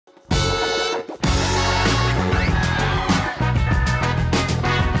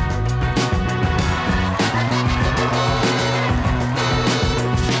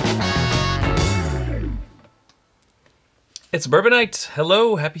It's Bourbon Night.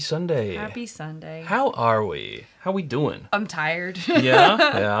 Hello, happy Sunday. Happy Sunday. How are we? How we doing? I'm tired.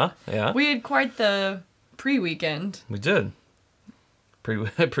 Yeah. We had quite the pre-weekend. We did.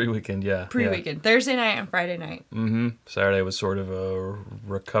 Pre-weekend, yeah. Pre-weekend. Thursday night and Friday night. Mm-hmm. Saturday was sort of a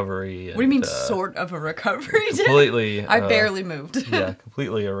recovery. What do you mean sort of a recovery day? Completely. I barely moved. Yeah,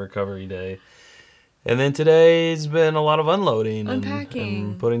 completely a recovery day. And then today's been a lot of unloading. Unpacking.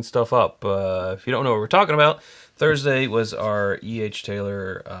 And putting stuff up. If you don't know what we're talking about, Thursday was our E.H.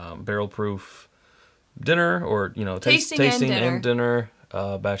 Taylor barrel proof dinner, or, you know, tasting and dinner.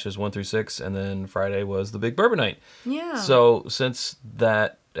 Batches 1 through 6, and then Friday was the Big Bourbon Night. Yeah. So since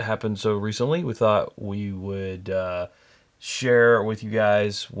that happened so recently, we thought we would share with you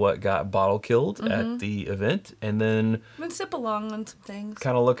guys what got bottle killed at the event, and then let's sip along on some things.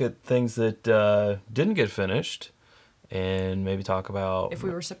 Kind of look at things that didn't get finished, and maybe talk about if we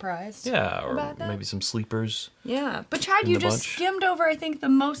were surprised. Yeah, or about that. Maybe some sleepers. Yeah, but Chad, you just skimmed over, I think, the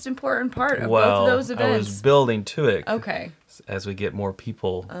most important part of both of those events. I was building to it. Okay. As we get more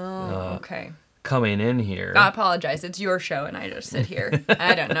people okay. coming in here. I apologize. It's your show, and I just sit here.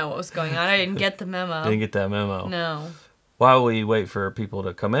 I don't know what was going on. I didn't get the memo. Didn't get that memo. No. While we wait for people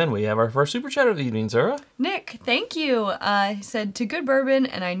to come in, we have our first Super Chat of the evening, Sarah. Nick, thank you. He said, to good bourbon,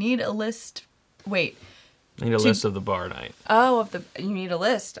 and I need a list. Wait. I need a list of the bar night. Oh, you need a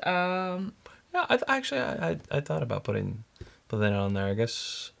list. Yeah, I thought about putting that on there. I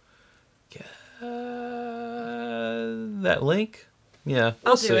guess. That link. Yeah,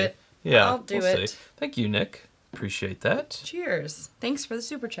 I'll do it. Yeah, I'll do it. See. Thank you, Nick. Appreciate that. Cheers. Thanks for the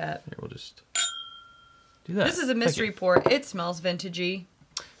super chat. Here, we'll just do that. This is a mystery pour. It smells vintagey.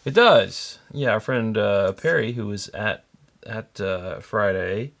 It does. Yeah, our friend Perry, who was at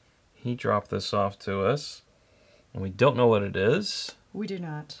Friday, he dropped this off to us, and we don't know what it is. We do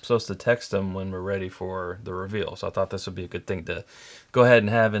not. I'm supposed to text him when we're ready for the reveal, so I thought this would be a good thing to go ahead and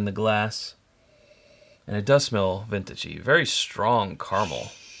have in the glass. And it does smell vintagey. Very strong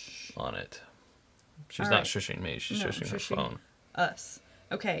caramel on it. She's not shushing me. She's shushing her phone. Us.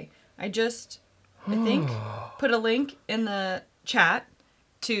 Okay. I think, put a link in the chat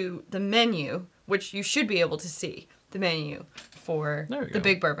to the menu, which you should be able to see. The menu for the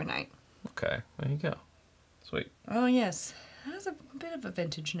Big Bourbon Night. Okay. There you go. Sweet. Oh, yes. It has a bit of a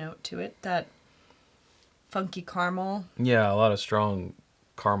vintage note to it. That funky caramel. Yeah, a lot of strong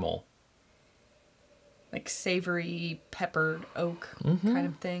caramel. Like savory, peppered oak kind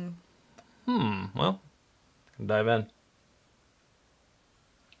of thing. Well, dive in.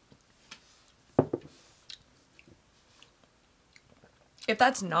 If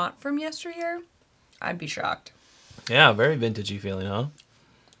that's not from yesteryear, I'd be shocked. Yeah, very vintagey feeling, huh?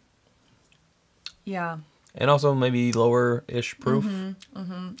 Yeah. And also maybe lower-ish proof.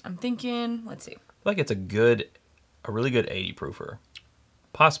 I'm thinking, let's see. I feel like it's a really good 80 proofer.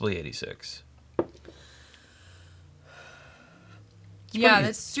 Possibly 86. Yeah,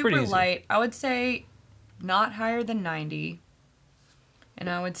 that's super light. I would say not higher than 90. And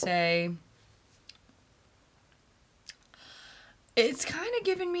I would say it's kind of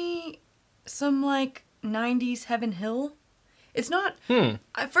giving me some like 90s Heaven Hill. It's not.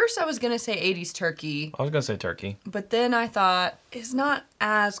 At first I was going to say 80s turkey. I was going to say turkey. But then I thought it's not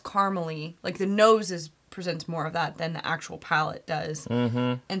as caramely. Like the nose presents more of that than the actual palate does.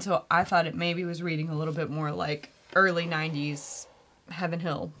 And so I thought it maybe was reading a little bit more like early 90s Heaven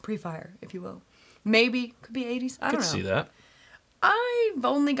Hill, pre-fire, if you will. Maybe could be 80s. I don't know. Could see that. I've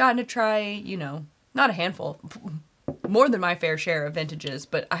only gotten to try, not a handful, more than my fair share of vintages,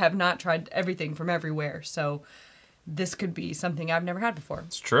 but I have not tried everything from everywhere. So this could be something I've never had before.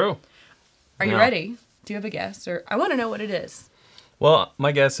 It's true. Are you ready? Do you have a guess? Or I want to know what it is. Well,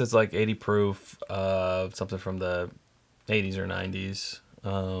 my guess is like 80 proof, something from the 80s or 90s.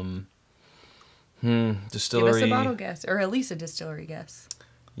 Distillery. Give us a bottle guess, or at least a distillery guess.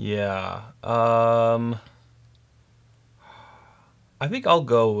 Yeah. I think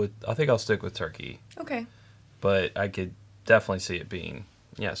I'll stick with turkey. Okay. But I could definitely see it being,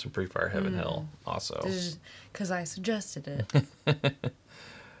 some pre-fire Heaven Hill also. Because I suggested it.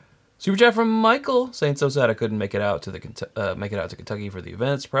 Super chat from Michael saying, "So sad I couldn't make it out to Kentucky for the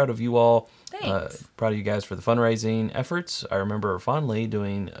events. Proud of you all. Thanks. Proud of you guys for the fundraising efforts. I remember fondly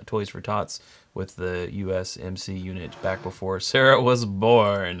doing Toys for Tots with the USMC unit back before Sarah was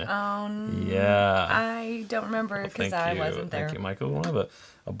born." Yeah. I don't remember because I wasn't there. Thank you, Michael. We'll have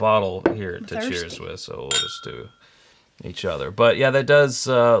a bottle here to cheers with, so we'll just do each other. But yeah, that does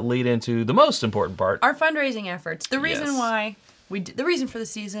lead into the most important part. Our fundraising efforts. The reason why the reason for the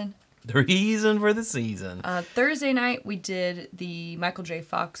season, The reason for the season. Thursday night, we did the Michael J.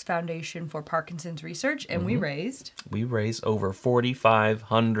 Fox Foundation for Parkinson's Research, and we raised over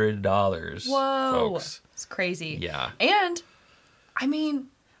 $4,500. Whoa. Folks. It's crazy. Yeah. And, I mean,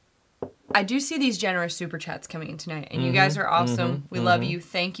 I do see these generous super chats coming in tonight, and you guys are awesome. We love you.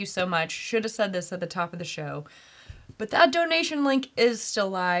 Thank you so much. Should have said this at the top of the show. But that donation link is still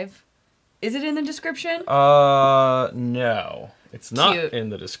live. Is it in the description? No. It's not Cute. in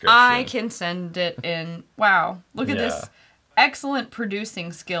the description. I can send it in. Wow. Look at this excellent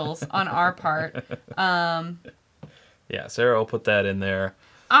producing skills on our part. Yeah, Sarah will put that in there.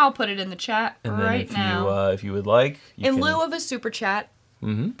 I'll put it in the chat And right then now. if you would like, in lieu of a super chat,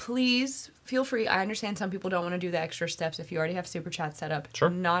 please feel free. I understand some people don't want to do the extra steps if you already have super chat set up. Sure.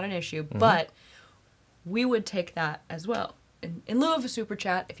 Not an issue. But we would take that as well. In lieu of a super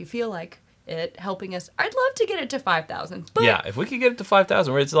chat, if you feel like it helping us, I'd love to get it to 5,000. But yeah, if we could get it to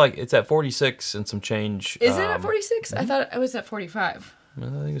 5,000, where it's at 46 and some change. Is it at 46? I thought it was at 45. I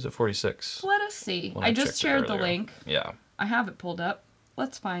think it was at 46. Let us see. When I checked just it shared the earlier. link. Yeah. I have it pulled up.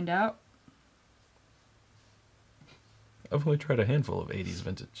 Let's find out. I've only tried a handful of 80s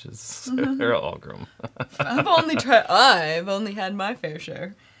vintages. They're all grown. I've only had my fair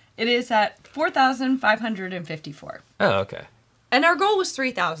share. It is at 4,554. Oh, okay. And our goal was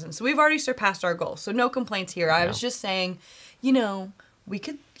 3,000, so we've already surpassed our goal. So no complaints here. I was just saying, we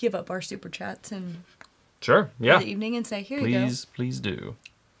could give up our super chats and Sure, yeah. for the evening and say, here you go. Please do.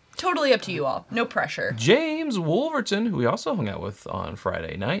 Totally up to you all. No pressure. James Wolverton, who we also hung out with on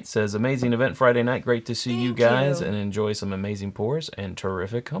Friday night, says, amazing event Friday night. Great to see you guys and enjoy some amazing pours and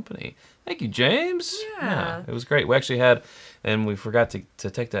terrific company. Thank you, James. Yeah. It was great. We actually had, and we forgot to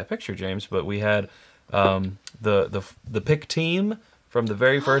take that picture, James, but we had the pick team from the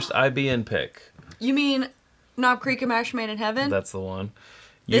very first IBN pick. You mean Knob Creek and Mash Made in Heaven? That's the one.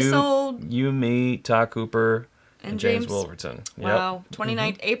 You, me, Todd Cooper, and James Wolverton. Wow.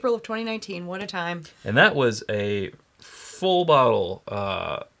 29th, April of 2019. What a time. And that was a full bottle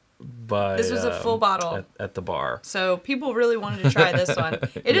This was a full bottle. At the bar. So people really wanted to try this one.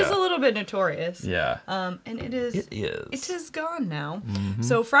 It is a little bit notorious. Yeah. And it is. It is. It is gone now.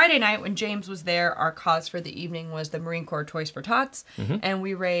 So Friday night when James was there, our cause for the evening was the Marine Corps Toys for Tots. And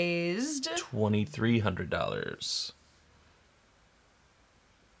we raised $2,300.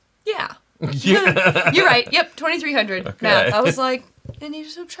 Yeah. You're right. Yep, 2,300. Okay. Math. I was like, I need to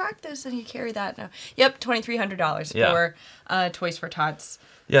subtract this, and you carry that now. Yep, $2,300 for Toys for Tots.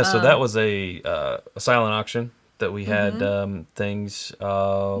 Yeah, so that was a silent auction that we had things.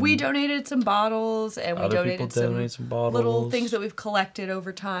 We donated some bottles, and we donated some bottles. Little things that we've collected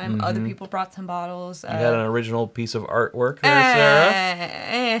over time. Other people brought some bottles. You had an original piece of artwork there, Sarah.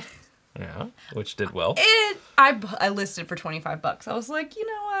 Eh. Yeah, which did well. I listed for $25. I was like, you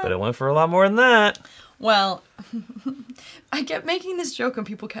know what? But it went for a lot more than that. Well, I kept making this joke and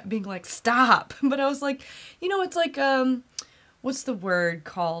people kept being like, stop. But I was like, it's like, what's the word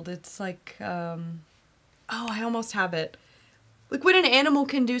called? It's like, I almost have it. Like when an animal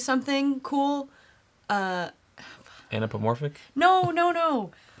can do something cool. Anthropomorphic?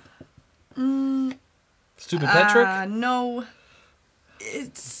 No. Stupid pet trick? No.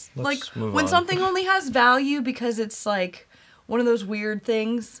 It's Let's move when on. something only has value because it's like one of those weird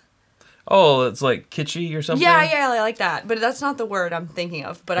things. Oh, it's like kitschy or something? Yeah, I like that. But that's not the word I'm thinking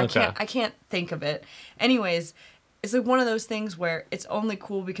of. But Okay. I can't think of it. Anyways, it's like one of those things where it's only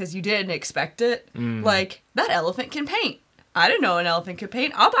cool because you didn't expect it. Like, that elephant can paint. I didn't know an elephant could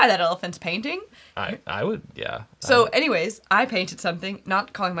paint. I'll buy that elephant's painting. I would, yeah. So, anyways, I painted something,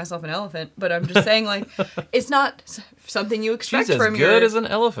 not calling myself an elephant, but I'm just saying, like, it's not something you expect She's as from good as an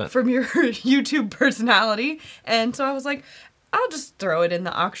elephant. from your YouTube personality. And so I was like, I'll just throw it in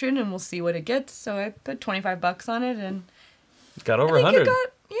the auction and we'll see what it gets. So I put $25 on it and Got over I think 100. it got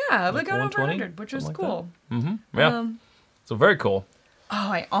over 120, 100, which was something cool. Yeah. So very cool.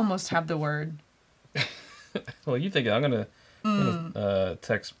 Oh, I almost have the word. Well, you think I'm gonna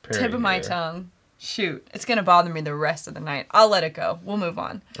text Perry Tip of my here. tongue. Shoot, it's gonna bother me the rest of the night. I'll let it go. We'll move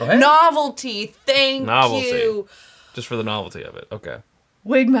on. Go ahead. Novelty, thank you. Just for the novelty of it. Okay.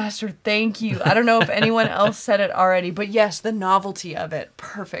 Wigmaster, thank you. I don't know if anyone else said it already, but yes, the novelty of it.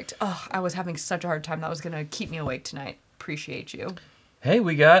 Perfect. Oh, I was having such a hard time. That was gonna keep me awake tonight. Appreciate you. Hey,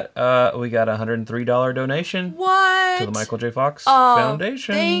 we got a $103 donation What? to the Michael J. Fox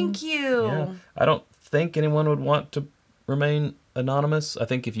Foundation. Thank you. Yeah. I don't think anyone would want to remain anonymous. I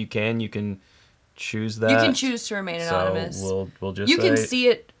think if you can choose that. You can choose to remain anonymous. So we'll just you say, can see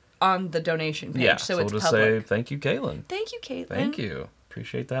it on the donation page, so it's we'll just public. say thank you, Caitlin. Thank you, Caitlin. Thank you.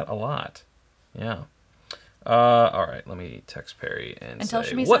 Appreciate that a lot. Yeah. All right, let me text Perry and tell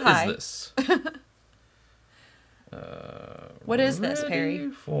say, Shamisa what hi. is this? What is this, Perry?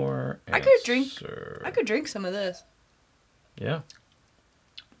 Ready for I could drink some of this. Yeah.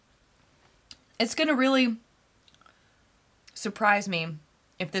 It's gonna really surprise me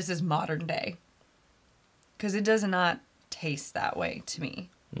if this is modern day, because it does not taste that way to me.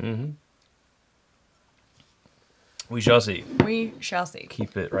 Mm-hmm. We shall see. We shall see.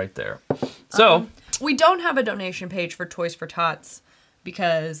 Keep it right there. So we don't have a donation page for Toys for Tots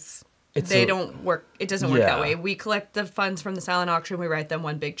because they don't work. It doesn't work that way. We collect the funds from the silent auction. We write them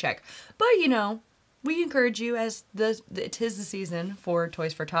one big check. But you know, we encourage you, as it is the season for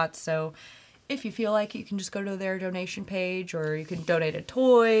Toys for Tots. So if you feel like it, you can just go to their donation page, or you can donate a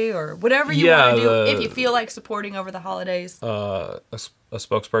toy, or whatever you want to do. If you feel like supporting over the holidays. A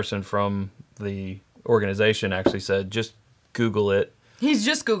spokesperson from the organization actually said, just Google it. He's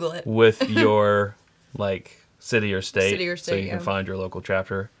just Google it. With your, like, city or state. So you yeah. can find your local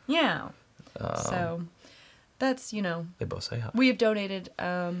chapter. Yeah. So that's, you know. They both say hi. We have donated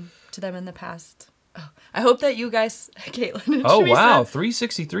to them in the past. Oh, I hope that you guys, Caitlin and Oh, Teresa, wow.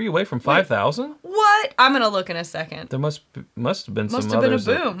 363 away from 5,000? What? I'm going to look in a second. There must have been some others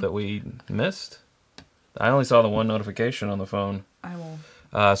that we missed. I only saw the one notification on the phone. I will.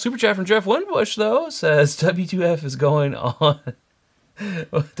 Super chat from Jeff Winbush, though, says W2F is going on.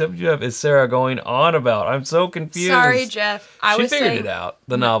 WTF is Sarah going on about? I'm so confused. Sorry, Jeff. She figured it out.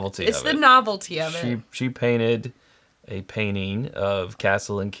 The novelty of it. It's the novelty of it. She painted a painting of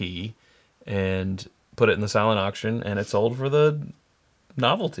Castle and Key and put it in the silent auction, and it sold for the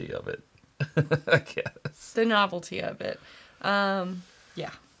novelty of it. I guess. The novelty of it.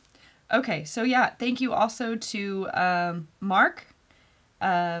 Yeah. Okay, so yeah, thank you also to Mark.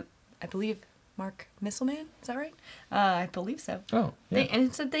 I believe Mark Misselman, is that right? I believe so. Oh, yeah. And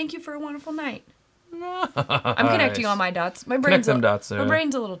it said, thank you for a wonderful night. Nice. I'm connecting all my dots. My brain's my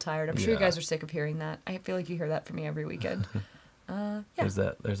brain's a little tired. I'm sure you guys are sick of hearing that. I feel like you hear that from me every weekend. Yeah. There's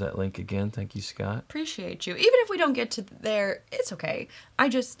that link again. Thank you, Scott. Appreciate you. Even if we don't get to there, it's okay. I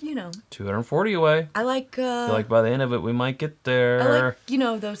just, 240 away. I like... I feel like by the end of it, we might get there. I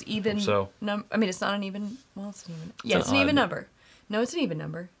like, those even... So. I mean, it's not an even... Well, it's an even... Yeah, it's an even number. No, it's an even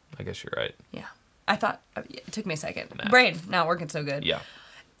number. I guess you're right. Yeah. I thought... It took me a second. Brain not working so good. Yeah.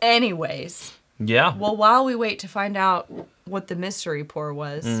 Anyways. Yeah. Well, while we wait to find out what the mystery pour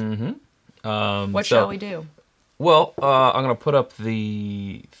was, what shall we do? Well, I'm going to put up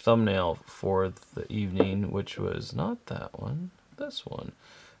the thumbnail for the evening, which was not that one, this one.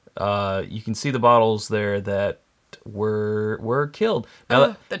 You can see the bottles there that were killed.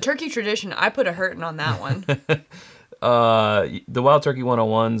 Now, the turkey tradition, I put a hurtin' on that one. The Wild Turkey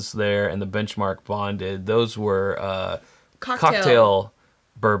 101s there and the Benchmark Bonded, those were cocktail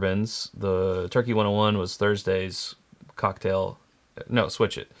bourbons. The Turkey 101 was Thursday's cocktail. No,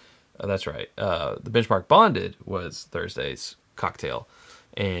 switch it. That's right. The Benchmark Bonded was Thursday's cocktail,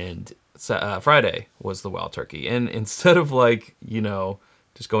 and Friday was the Wild Turkey. And instead of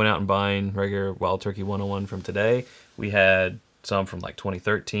just going out and buying regular Wild Turkey 101 from today, we had some from like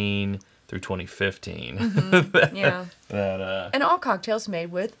 2013 through 2015. And all cocktails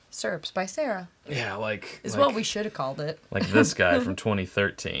made with syrups by Sarah. Yeah, what we should have called it. Like this guy from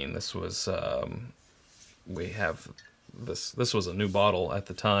 2013. This was we have this was a new bottle at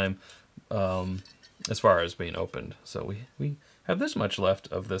the time, as far as being opened. So we have this much left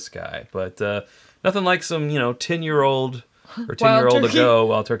of this guy, but nothing like some 10-year-old or 10-year-old ago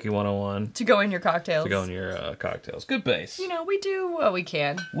Wild Turkey 101 to go in your cocktails. Cocktails. Good base. We do what we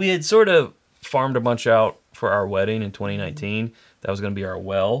can. We had sort of farmed a bunch out for our wedding in 2019. That was going to be our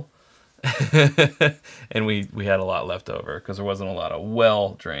well. And we had a lot left over because there wasn't a lot of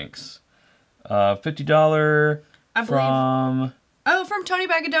well drinks. $50 from Tony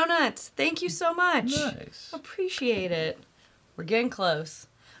Bag of Donuts. Thank you so much. Nice. Appreciate it. We're getting close.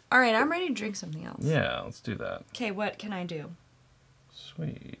 All right, I'm ready to drink something else. Yeah, let's do that. Okay, what can I do?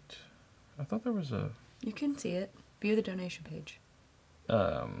 Sweet. I thought there was a... You can see it. View the donation page.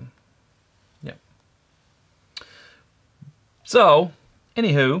 Yeah. So,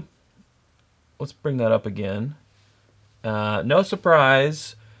 anywho, let's bring that up again. No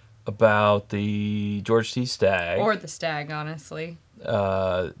surprise about the George T. Stag. Or the Stag, honestly.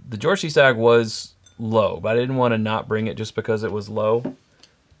 The George T. Stag was low, but I didn't want to not bring it just because it was low.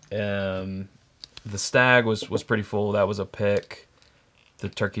 The Stag was pretty full. That was a pick. The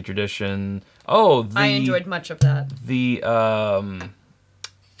Turkey Tradition. I enjoyed much of that. The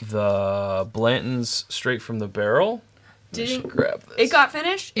Blanton's Straight from the Barrel. Grab this. It got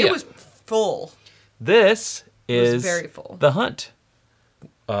finished? Yeah. It was full. This is very full. the Hunt.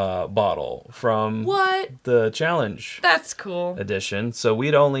 bottle from What? the challenge That's cool. edition. So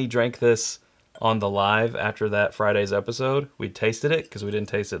we'd only drank this on the live after that Friday's episode. We tasted it because we didn't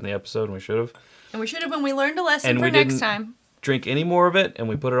taste it in the episode, and we should have. And we should have when we learned a lesson And for we next didn't time. drink any more of it, and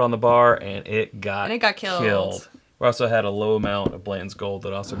we put it on the bar, and it got killed. We also had a low amount of Blanton's Gold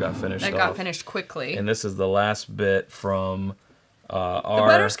that also got finished That off. got finished quickly. And this is the last bit from our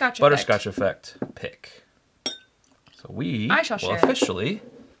Butterscotch Effect pick. So we I shall will share it. officially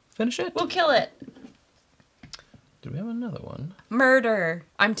finish it. We'll kill it. Do we have another one? Murder.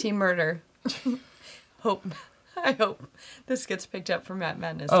 I'm team murder. I hope this gets picked up for Matt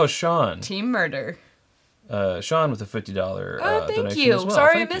Madness. Oh, Sean. Team murder. Sean with a $50 Oh, thank donation you. as well.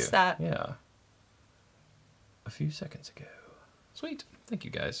 Sorry Thank I missed you. that. Yeah. A few seconds ago. Sweet. Thank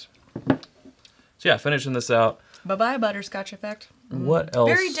you, guys. So yeah, finishing this out. Bye-bye, Butterscotch Effect. What else?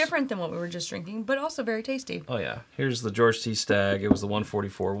 Very different than what we were just drinking, but also very tasty. Oh, yeah. Here's the George T. Stagg. It was the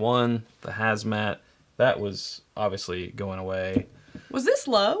 144-1, the Hazmat. That was obviously going away. Was this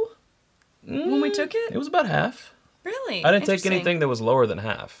low when we took it? It was about half. Really? I didn't take anything that was lower than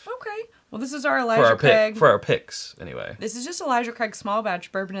half. Okay. Well, this is our Elijah Craig. For our picks, anyway. This is just Elijah Craig small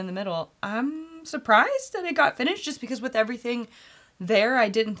batch bourbon in the middle. I'm surprised that it got finished just because with everything there, I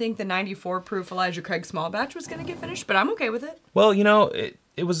didn't think the 94 proof Elijah Craig small batch was going to get finished, but I'm okay with it. Well, you know,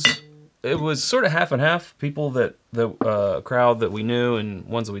 it was sort of half and half. People that the crowd that we knew and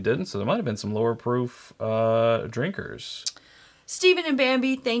ones that we didn't. So there might have been some lower proof drinkers. Stephen and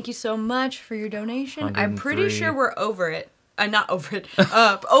Bambi, thank you so much for your donation. I'm pretty sure we're over it. Not over it.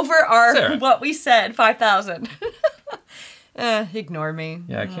 Over our Sarah. what we said, 5,000. Ignore me.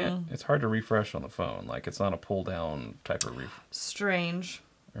 Yeah, I can't. It's hard to refresh on the phone. Like it's not a pull down type of Strange.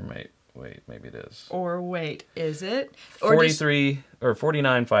 Or wait, maybe it is. Or wait, is it? Or 43 or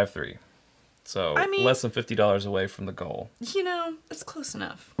 49.53. So I mean, less than $50 away from the goal. You know, it's close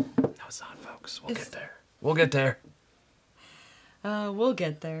enough. No, it's not, folks. We'll get there. We'll get there. We'll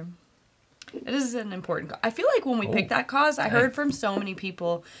get there. It is an important. I feel like when we picked that cause, I heard from so many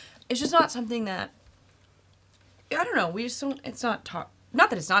people, it's just not something that. I don't know. We just don't. It's not talk. Not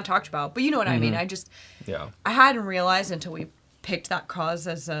that it's not talked about, but you know what I mean. I just. Yeah. I hadn't realized until we picked that cause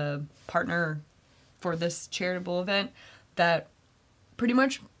as a partner for this charitable event that pretty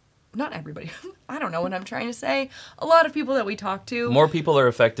much not everybody. I don't know what I'm trying to say. A lot of people that we talk to. More people are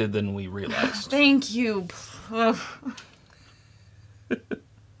affected than we realized. Thank you.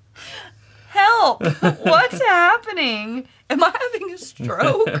 Help! What's happening? Am I having a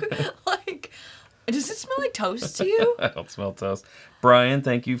stroke? Like, does it smell like toast to you? I don't smell toast. Brian,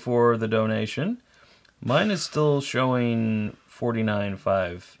 thank you for the donation. Mine is still showing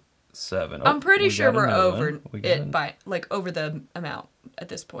 49.57. I'm pretty sure we're over it by over the amount at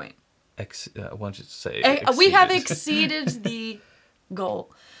this point. Why don't you say We have exceeded. exceeded the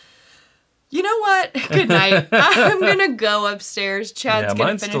goal. You know what? Good night. I'm gonna go upstairs. Chad's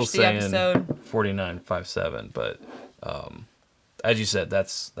gonna finish the episode. 49.57, but as you said,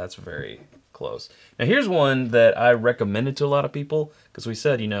 that's very close. Now here's one that I recommended to a lot of people because we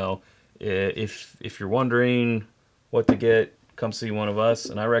said, you know, if you're wondering what to get, come see one of us.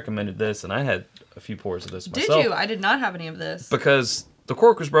 And I recommended this, and I had a few pours of this myself. Did you? I did not have any of this. Because the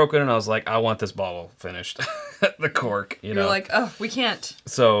cork was broken, and I was like, I want this bottle finished. The cork, you know. You're like, oh, we can't.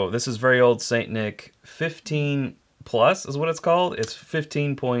 So this is very old Saint Nick. 15 plus is what it's called. It's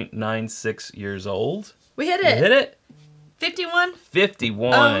 15.96 years old. We hit You it. hit it? 51?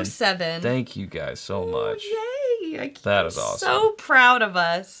 51. 07. Thank you guys so much. Yay. That is awesome. So proud of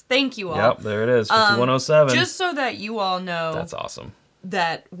us. Thank you all. Yep, there it is. 5107. Just so that you all know. That's awesome.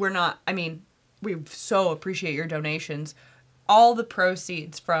 That we're not, I mean, we so appreciate your donations. All the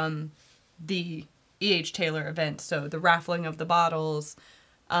proceeds from the E.H. Taylor event, so the raffling of the bottles,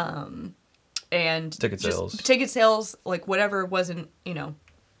 and ticket sales, like whatever wasn't, you know,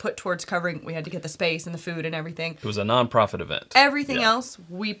 put towards covering, we had to get the space and the food and everything. It was a non-profit event. Everything else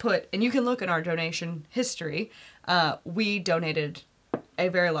we put, and you can look in our donation history, we donated a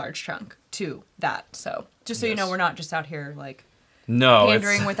very large chunk to that. So just so you know, we're not just out here like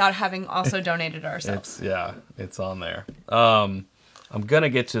pandering without having also donated ourselves. It's on there. I'm going to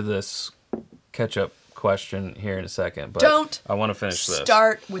get to this ketchup question here in a second, but I want to finish this.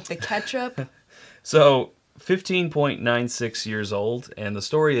 Start with the ketchup. So 15.96 years old, and the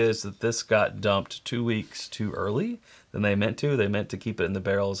story is that this got dumped 2 weeks too early than they meant to. They meant to keep it in the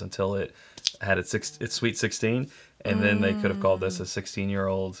barrels until it had its sweet 16, and then they could have called this a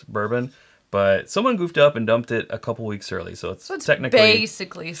 16-year-old bourbon. But someone goofed up and dumped it a couple weeks early, so it's technically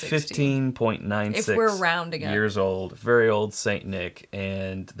basically 15.96 if we're rounding it. Years old. Very old Saint Nick,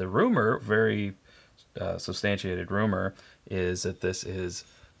 and the rumor, very substantiated rumor, is that this is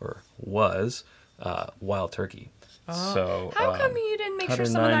or was, Wild Turkey. Oh. So how come you didn't make sure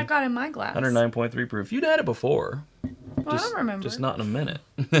some of that got in my glass? 109.3 proof. You'd had it before. Well, I don't remember. Just not in a minute.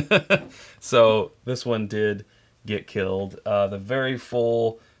 So this one did get killed. The very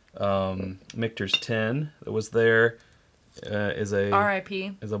full Michter's 10 that was there is a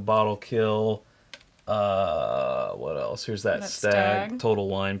R.I.P. is a bottle kill. What else? Here's that stag total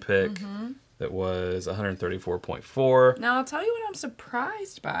wine pick that was 134.4. Now I'll tell you what I'm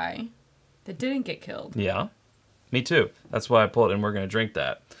surprised by that didn't get killed. Yeah, me too. That's why I pulled it, and we're gonna drink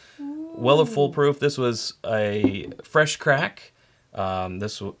that. Weller Foolproof. This was a fresh crack.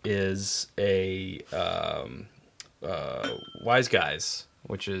 This is a Wise Guys,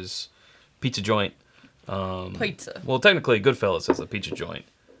 which is pizza joint. Pizza. Well, technically, Goodfellas is a pizza joint.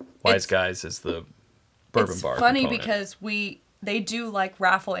 Wise Guys is the bourbon bar. It's funny component. because they do like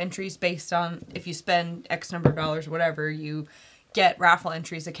raffle entries based on if you spend X number of dollars or whatever, you get raffle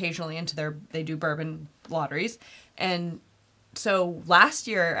entries occasionally into they do bourbon lotteries. And so last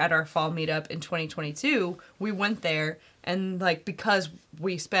year at our fall meetup in 2022, we went there and like because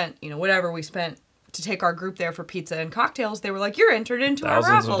we spent, whatever we spent to take our group there for pizza and cocktails, they were like, you're entered into our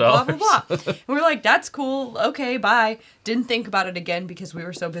raffle, blah, blah, blah. And we're like, that's cool. Okay, bye. Didn't think about it again because we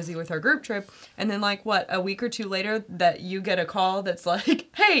were so busy with our group trip. And then like, a week or two later that you get a call that's like,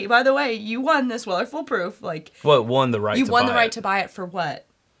 hey, by the way, you won this Weller Foolproof. Like, what won the right to buy it? You won the right to buy it for what?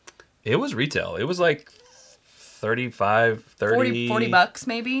 It was retail. It was like 35, 30. 40 bucks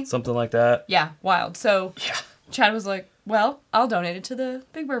maybe? Something like that. Yeah, wild. So yeah. Chad was like, well, I'll donate it to the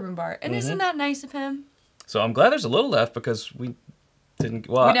Big Bourbon Bar. And isn't that nice of him? So I'm glad there's a little left because we didn't...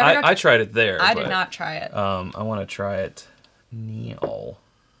 Well, I tried it there. I did not try it. I want to try it now.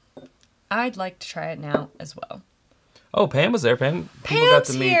 I'd like to try it now as well. Oh, Pam was there. People Pam's got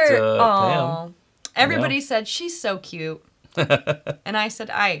to meet Pam. Everybody said, she's so cute. And I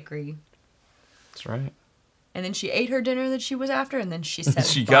said, I agree. That's right. And then she ate her dinner that she was after, and then she said,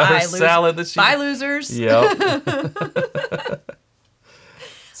 she got her salad that she... Bye, losers. Yep.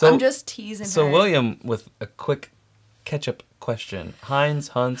 I'm just teasing her. So, William, with a quick ketchup question. Heinz,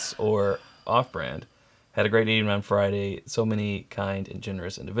 Hunt's, or off-brand? Had a great evening on Friday. So many kind and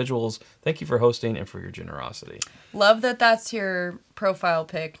generous individuals. Thank you for hosting and for your generosity. Love that that's your profile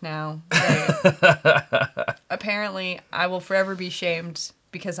pic now. Apparently, I will forever be shamed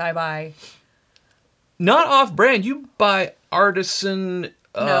because I buy... Not off-brand. You buy artisan...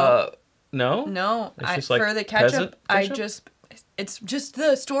 No. No? No. It's just like for the ketchup, ketchup? It's just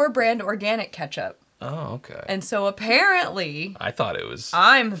the store brand organic ketchup. Oh, okay. And so apparently... I thought it was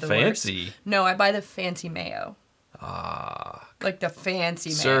I'm the fancy. Worst. No, I buy the fancy mayo. Ah. Like the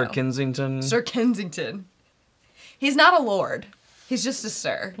fancy mayo. Sir Kensington. Sir Kensington. He's not a lord. He's just a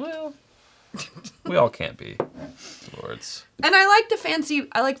sir. Well, we all can't be lords. And I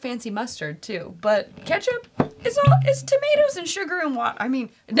like fancy mustard too. But ketchup is tomatoes and sugar and water. I mean,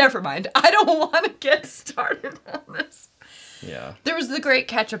 never mind. I don't want to get started on this. Yeah. There was the great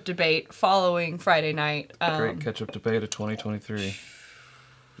ketchup debate following Friday night. Great ketchup debate of 2023.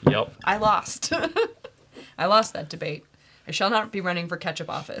 Yep. I lost. I lost that debate. I shall not be running for ketchup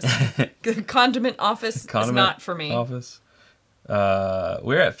office. The condiment office is not for me. Office.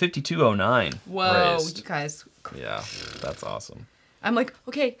 We're at 5209. Whoa, raised. you guys. Yeah, that's awesome. I'm like,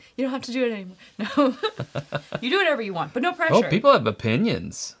 okay, you don't have to do it anymore. No. You do whatever you want, but no pressure. Oh, people have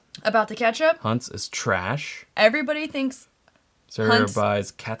opinions. About the ketchup? Hunt's is trash. Everybody thinks Sir Hunt's...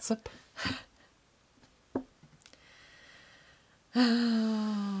 buys catsup. Oh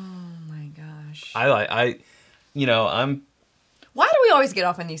my gosh. I'm... Why do we always get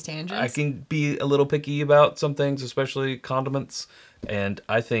off on these tangents? I can be a little picky about some things, especially condiments, and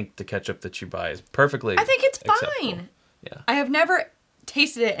I think the ketchup that you buy is perfectly I think it's acceptable. fine. Yeah. I have never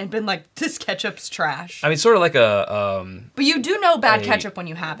tasted it and been like, this ketchup's trash. I mean, sort of like a... but you do know bad ketchup when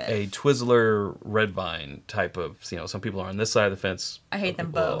you have it. A Twizzler Red Vine type of, some people are on this side of the fence. I hate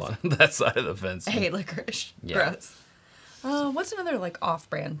them both. On that side of the fence. I hate licorice. Yeah. Gross. What's another like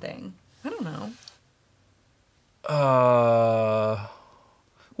off-brand thing? I don't know.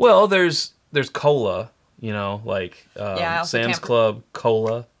 Well, there's cola, Sam's Club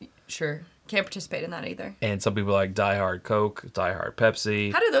cola. Sure. Can't participate in that either. And some people like Die Hard Coke, Die Hard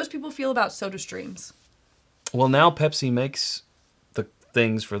Pepsi. How do those people feel about Soda Streams? Well, now Pepsi makes the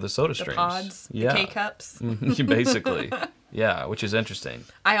things for the Soda Streams. The pods, yeah. the K-Cups. Basically. Yeah, which is interesting.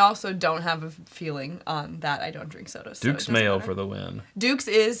 I also don't have a feeling on that. I don't drink soda. So Duke's Mayo for the win. Duke's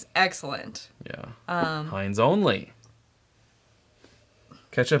is excellent. Yeah. Heinz only.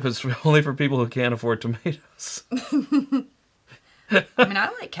 Ketchup is only for people who can't afford tomatoes. I mean, I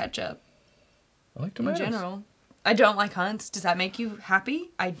like ketchup. I like tomatoes. In general. I don't like Hunt's. Does that make you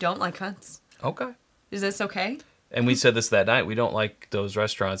happy? I don't like Hunt's. Okay. Is this okay? And we said this that night. We don't like those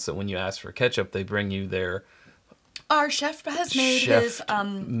restaurants that when you ask for ketchup, they bring you their Our chef has made his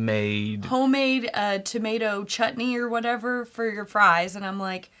homemade tomato chutney or whatever for your fries, and I'm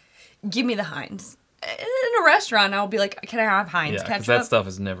like, give me the Heinz. In a restaurant, I'll be like, can I have Heinz ketchup? That stuff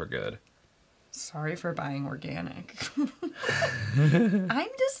is never good. Sorry for buying organic. I'm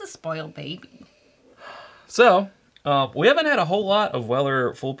just a spoiled baby. So, we haven't had a whole lot of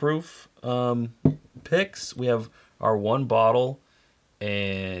Weller Foolproof picks. We have our one bottle,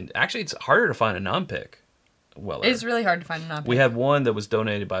 and actually it's harder to find a non-pick Weller. It's really hard to find a non-pick. We had one that was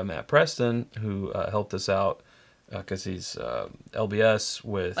donated by Matt Preston, who helped us out because he's LBS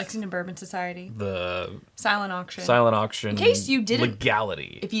with Lexington Bourbon Society. The silent auction. Silent auction. In case you didn't...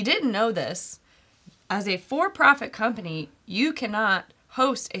 Legality. If you didn't know this, as a for-profit company, you cannot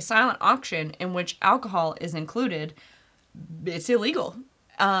host a silent auction in which alcohol is included. It's illegal.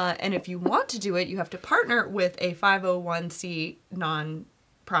 And if you want to do it, you have to partner with a 501c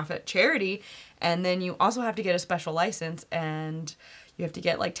non-profit charity, and then you also have to get a special license, and you have to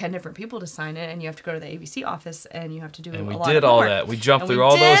get like 10 different people to sign it, and you have to go to the ABC office, and you have to do a lot of homework. And we did all that. We jumped through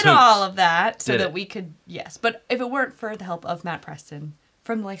all those hoops. We did all of that so that we could, yes. But if it weren't for the help of Matt Preston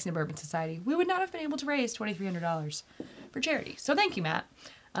from the Lexington Bourbon Society, we would not have been able to raise $2,300 for charity. So thank you, Matt.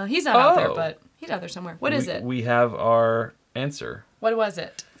 He's not out there, but he's out there somewhere. What is it? We have our answer. What was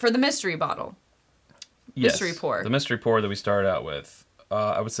it? For the mystery bottle. Yes, mystery pour. The mystery pour that we started out with.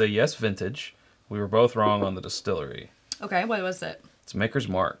 I would say yes, vintage. We were both wrong on the distillery. Okay, what was it? It's Maker's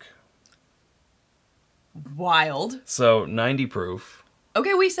Mark. Wild. So 90 proof.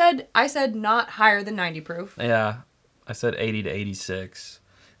 Okay, I said not higher than 90 proof. Yeah, I said 80 to 86.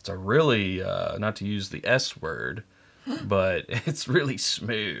 It's a really, not to use the S word, but it's really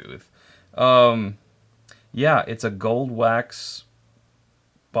smooth. Yeah, it's a gold wax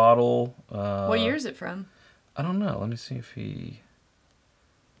bottle. What year is it from? I don't know. Let me see if he...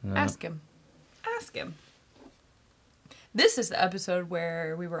 No. Ask him. Ask him. This is the episode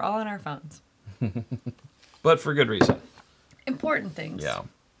where we were all on our phones. But for good reason. Important things. Yeah.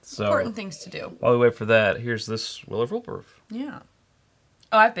 So important things to do. While we wait for that, here's this Weller Foolproof. Yeah.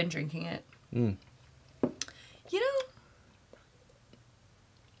 Oh, I've been drinking it. Mm. You know?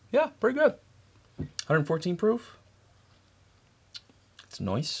 Yeah, pretty good. 114 proof. It's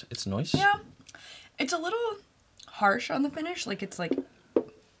nice. It's nice. Yeah. It's a little harsh on the finish. Like, it's like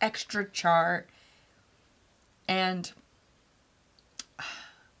extra char. And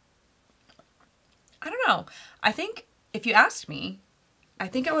I don't know. I think if you asked me, I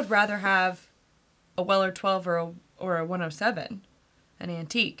think I would rather have a Weller 12 or a 107, an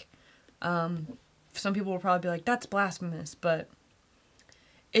antique. Some people will probably be like, that's blasphemous, but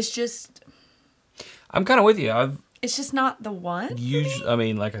it's just... I'm kind of with you. It's just not the one. Usually, I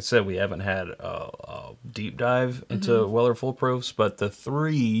mean, like I said, we haven't had a deep dive into Weller Foolproofs, but the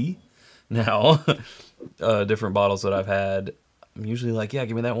three now different bottles that I've had, I'm usually like, yeah,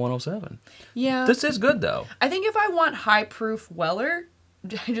 give me that 107. Yeah. This is good, though. I think if I want high proof Weller,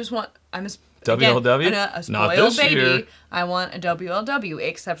 I'm a WLW? Again, a Not spoiled this baby. year. I want a WLW,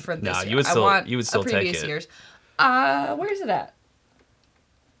 except for this Nah, year. you would still, I want you would still a previous take it. years. Where is it at?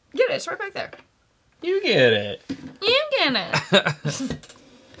 Get it. It's right back there. You get it. You get it.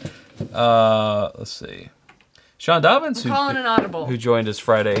 Let's see. Sean Dobbins, calling an audible. who joined us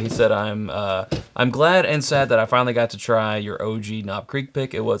Friday, he said, I'm glad and sad that I finally got to try your OG Knob Creek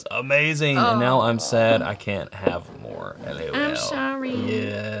pick. It was amazing, and now I'm sad I can't have more. LOL. I'm sorry.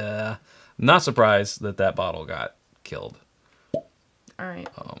 Yeah. Not surprised that bottle got killed. All right.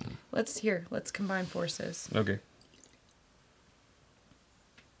 Let's combine forces. Okay.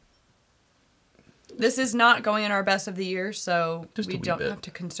 This is not going in our best of the year, so Just a we wee don't bit. have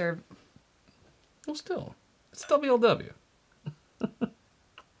to conserve. Well, still. It's WLW. Do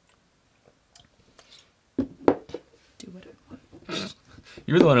what I want.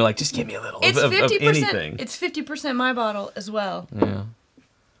 You're the one who just give me a little It's of 50%. anything. It's 50% my bottle as well. Yeah.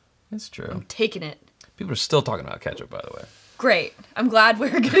 It's true. I'm taking it. People are still talking about ketchup, by the way. Great. I'm glad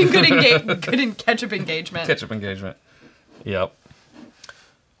we're getting good in ketchup engagement. Ketchup engagement. Yep.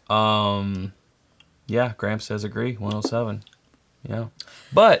 Yeah, Gramps says agree. 107. Yeah.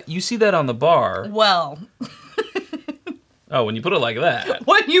 But you see that on the bar. Well. Oh, when you put it like that.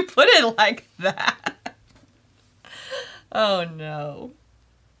 When you put it like that. Oh, no.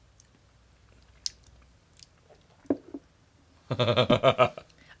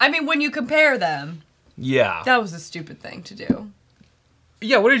 I mean, when you compare them. Yeah. That was a stupid thing to do.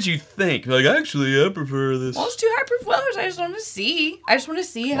 Yeah, what did you think? Like, actually, I prefer this. Well, it's 2 high proof Wellers. I just want to see.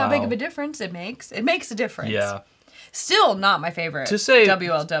 How big Wow. of a difference it makes. It makes a difference. Yeah. Still not my favorite. To say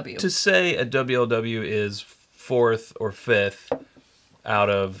WLW. To say a WLW is 4th or 5th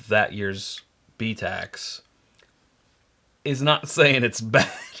out of that year's B-Tax is not saying it's bad.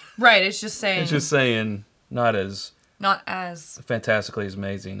 Right. It's just saying. It's just saying not as fantastically as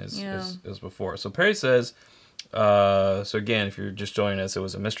amazing as before. So Perry says, so again, if you're just joining us, it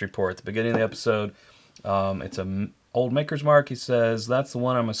was a mystery pour at the beginning of the episode. It's a old Maker's Mark. He says that's the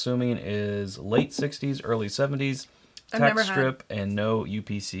one I'm assuming is late 60s, early 70s, tax strip, and no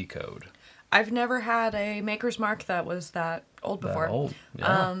UPC code. I've never had a Maker's Mark that was that old before. That old,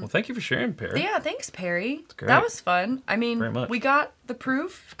 yeah. Well, thank you for sharing, Perry. Yeah, thanks, Perry. It's great. That was fun. I mean, Very much. we got the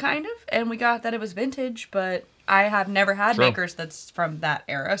proof, kind of, and we got that it was vintage, but I have never had Makers that's from that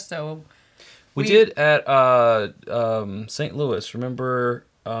era, so... We did at St. Louis. Remember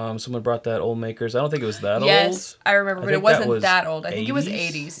someone brought that old Makers? I don't think it was that old. Yes, I remember, but it wasn't that old. I think it was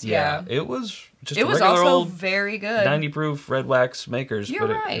 80s. Yeah. It was just it a was regular also old very good. 90 proof red wax Makers. You're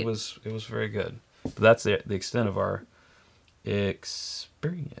but right. It was very good. But that's the extent of our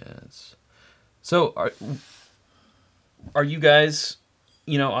experience. So are you guys,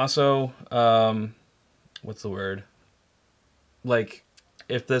 also, what's the word? Like,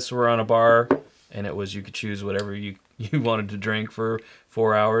 if this were on a bar and it was you could choose whatever you wanted to drink for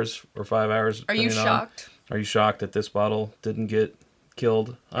 4 hours or 5 hours. Are you shocked? Are you shocked that this bottle didn't get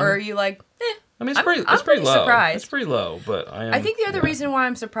killed? Or are you like, I mean, it's pretty low. Surprised. It's pretty low, but I think the other reason why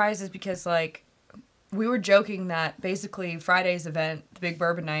I'm surprised is because, like, we were joking that basically Friday's event, the Big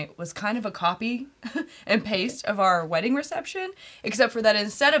Bourbon Night, was kind of a copy and paste of our wedding reception, except for that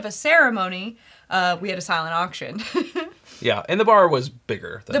instead of a ceremony, we had a silent auction. Yeah, and the bar was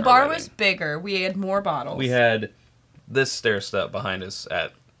bigger than the our bar wedding. was bigger. We had more bottles. We had this stair step behind us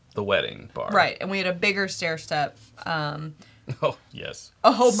at the wedding bar. Right, and we had a bigger stair step. Oh, yes.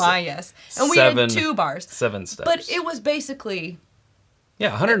 Oh, my, yes. And we had 2 bars. 7 steps. But it was basically...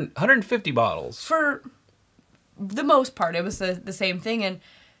 Yeah, 150 bottles. For the most part, it was the same thing. And,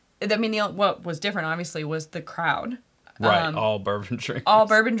 I mean, what was different, obviously, was the crowd. Right, all bourbon drinkers. All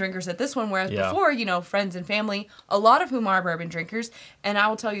bourbon drinkers at this one, whereas before, friends and family, a lot of whom are bourbon drinkers. And I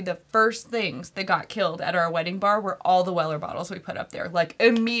will tell you, the first things that got killed at our wedding bar were all the Weller bottles we put up there. Like,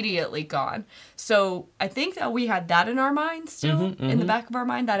 immediately gone. So I think that we had that in our minds still, in the back of our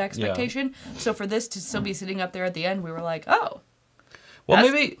mind, that expectation. Yeah. So for this to still be sitting up there at the end, we were like, oh. Well,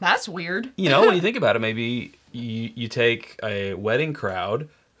 maybe... That's weird. When you think about it, maybe you take a wedding crowd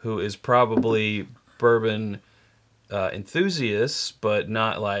who is probably bourbon... enthusiasts, but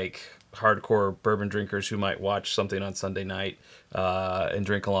not like hardcore bourbon drinkers who might watch something on Sunday night and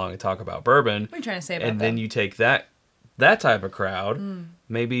drink along and talk about bourbon. What are you trying to say about that? And then you take that type of crowd,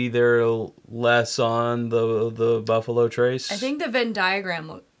 maybe they're less on the Buffalo Trace. I think the Venn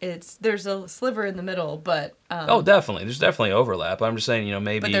diagram, there's a sliver in the middle, but... oh, definitely. There's definitely overlap. I'm just saying,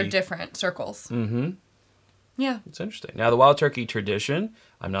 maybe... But they're different circles. Mm-hmm. Yeah. It's interesting. Now, the Wild Turkey tradition,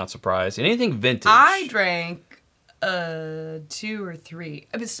 I'm not surprised. Anything vintage... I drank... 2 or 3.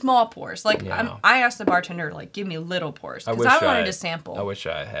 It was small pours. Like, I asked the bartender, like, give me little pours. Because I wanted to sample. I wish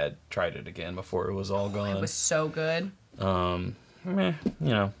I had tried it again before it was all gone. It was so good. You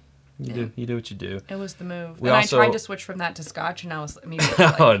do what you do. It was the move. I tried to switch from that to scotch, and I was immediately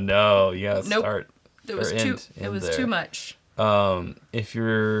like... Oh, no. You gotta nope. start... It was too much. If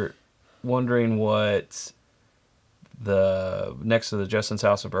you're wondering what... next to the Justin's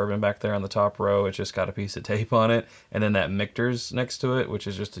House of Bourbon back there on the top row, it's just got a piece of tape on it, and then that Michter's next to it, which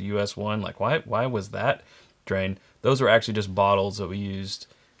is just a US one. Like, why was that drained? Those were actually just bottles that we used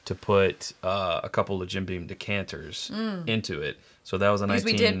to put a couple of Jim Beam decanters into it. So that was a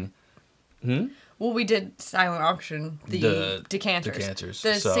 19... Well, we did silent auction the decanters.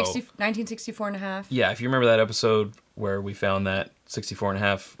 The 1964 and a half. Yeah, if you remember that episode where we found that 64 and a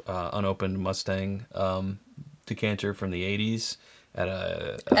half unopened Mustang decanter from the 80s at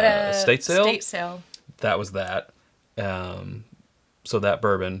a estate sale. That was that. So that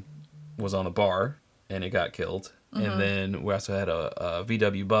bourbon was on the bar and it got killed. And then we also had a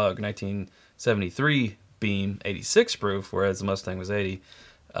VW Bug 1973 Beam 86 proof, whereas the Mustang was 80.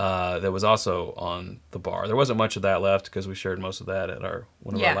 That was also on the bar. There wasn't much of that left because we shared most of that at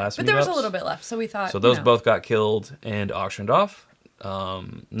one of our last meetups. But there was a little bit left, so we thought... So those both got killed and auctioned off.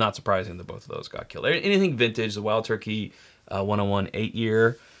 Not surprising that both of those got killed. Anything vintage, the Wild Turkey 101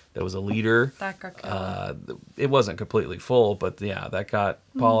 8-year, that was a liter. That got killed. It wasn't completely full, but yeah, that got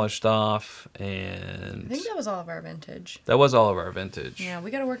polished off. And I think that was all of our vintage. That was all of our vintage. Yeah,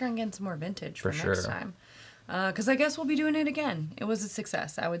 we got to work on getting some more vintage for next time. Because I guess we'll be doing it again. It was a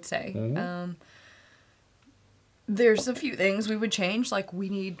success, I would say. There's a few things we would change, like we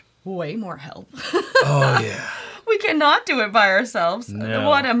need way more help. Oh, yeah. We cannot do it by ourselves. No.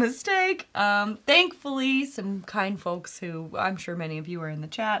 What a mistake. Thankfully, some kind folks who I'm sure many of you are in the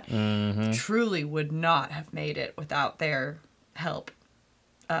chat truly would not have made it without their help.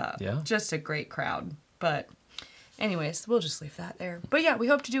 Just a great crowd. But anyways, we'll just leave that there. But yeah, we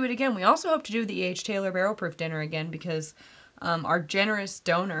hope to do it again. We also hope to do the H. Taylor Barrel Proof Dinner again because our generous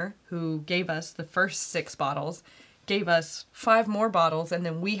donor who gave us the first 6 bottles gave us 5 more bottles, and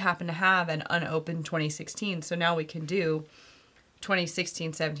then we happen to have an unopened 2016, so now we can do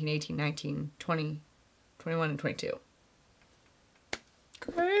 2016, 17, 18, 19, 20, 21, and 22.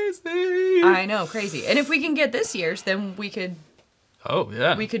 Crazy. I know, crazy. And if we can get this year's, then we could... Oh,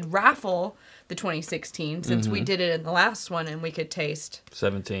 yeah. We could raffle the 2016, since we did it in the last one, and we could taste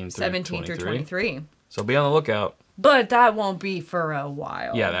 17 through 23. So be on the lookout. But that won't be for a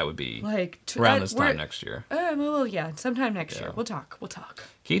while. Yeah, that would be like around this time next year. Well, yeah, sometime next year. We'll talk.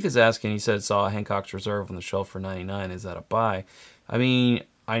 Keith is asking, he said saw a Hancock's Reserve on the shelf for $99. Is that a buy? I mean,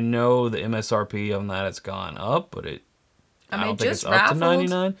 I know the MSRP on that has gone up, but I don't think it's up to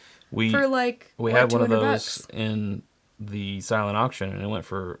 $99. We had one of those in the silent auction, and it went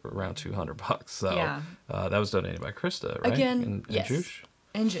for around $200. So that was donated by Krista, right? Again, yes. Juice?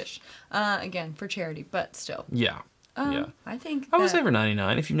 And Jish. Again, for charity, but still. Yeah. I think I would say for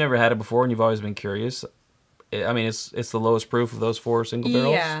 $99. If you've never had it before and you've always been curious, I mean, it's the lowest proof of those 4 single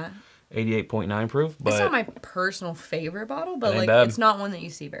barrels. Yeah. 88.9 proof. But it's not my personal favorite bottle, but like it's not one that you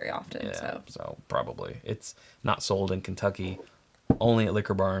see very often. Yeah, so probably. It's not sold in Kentucky, only at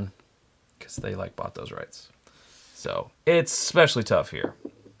Liquor Barn, because they bought those rights. So it's especially tough here. Do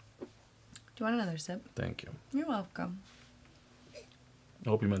you want another sip? Thank you. You're welcome. I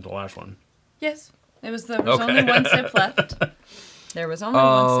hope you meant the last one. Yes. There was only 1 sip left. There was only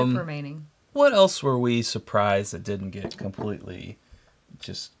 1 sip remaining. What else were we surprised that didn't get completely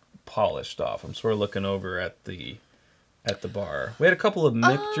just polished off? I'm sort of looking over at the bar. We had a couple of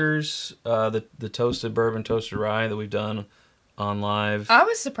mixtures, the toasted bourbon, toasted rye that we've done on live. I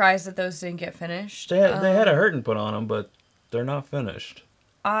was surprised that those didn't get finished. They had a hurtin' put on them, but they're not finished.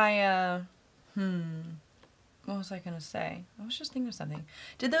 What was I going to say? I was just thinking of something.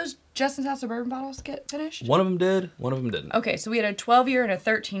 Did those Justin's House of Bourbon bottles get finished? One of them did. One of them didn't. Okay, so we had a 12-year and a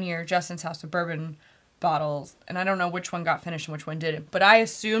 13-year Justin's House of Bourbon bottles, and I don't know which one got finished and which one didn't, but I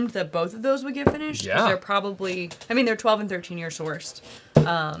assumed that both of those would get finished. Yeah. They're probably, they're 12 and 13-year sourced.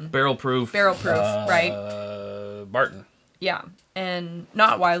 Barrel proof, right? Barton. Yeah, and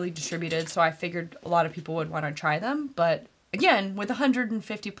not widely distributed, so I figured a lot of people would want to try them, but again, with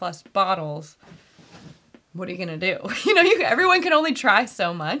 150 plus bottles... What are you going to do? Everyone can only try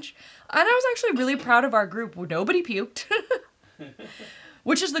so much. And I was actually really proud of our group. Nobody puked.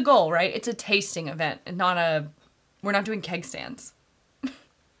 Which is the goal, right? It's a tasting event and we're not doing keg stands. So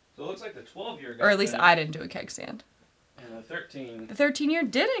it looks like the 12-year got Or at least finished, I didn't do a keg stand. and the 13... The 13-year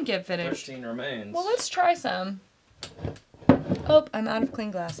didn't get finished. 13 remains. Well, let's try some. Oh, I'm out of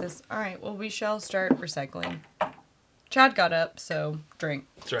clean glasses. All right, well, we shall start recycling. Chad got up, so drink.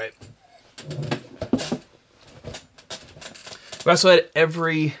 That's right. We also had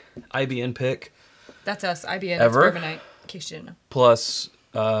every IBN pick. That's us, IBN. Ever. It's Bourbon Night, in case you didn't know. Plus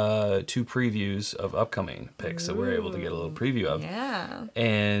 2 previews of upcoming picks that we're able to get a little preview of. Yeah.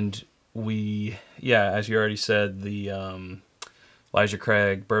 And as you already said, the Elijah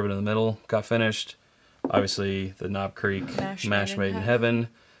Craig Bourbon in the Middle got finished. Obviously, the Knob Creek Mash Made in Heaven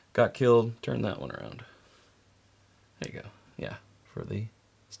got killed. Turn that one around. There you go. Yeah, for the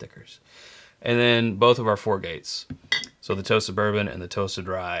stickers. And then both of our 4 gates. So the toasted bourbon and the toasted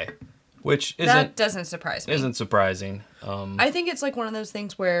rye, which that doesn't surprise me. Isn't surprising. I think it's like one of those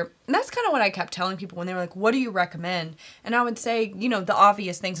things where, and that's kind of what I kept telling people when they were like, what do you recommend? And I would say, the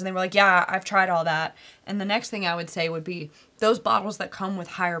obvious things. And they were like, yeah, I've tried all that. And the next thing I would say would be those bottles that come with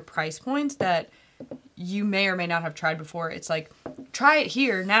higher price points that you may or may not have tried before. It's like, try it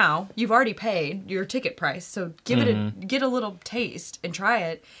here now. You've already paid your ticket price, so get a little taste and try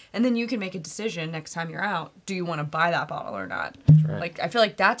it, and then you can make a decision next time you're out. Do you want to buy that bottle or not? Right. I feel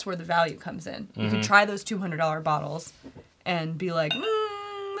like that's where the value comes in. You can try those $200 bottles and be like,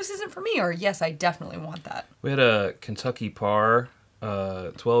 this isn't for me, or yes, I definitely want that. We had a Kentucky Par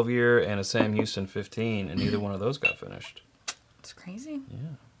 12-year and a Sam Houston 15, and neither one of those got finished. It's crazy.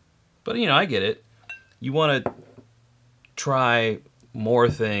 Yeah. But, I get it. You want to try more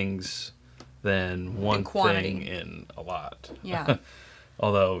things than one thing in a lot. Yeah.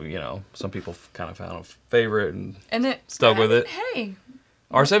 Although, some people kind of found a favorite and stuck with it. Hey,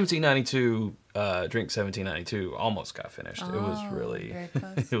 Our 1792 drink 1792 almost got finished. It was really very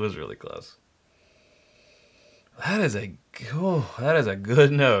close. it was really close. That is a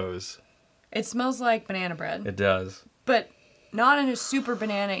good nose. It smells like banana bread. It does. But not in a super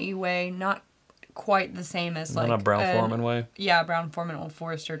banana-y way. Not quite the same as like... Not a Brown-Forman way? Yeah, Brown-Forman Old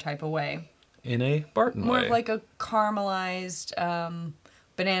Forester type of way. In a Barton More way. of like a caramelized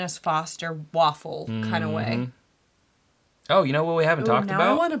Bananas Foster waffle kind of way. Oh, you know what we haven't talked now about?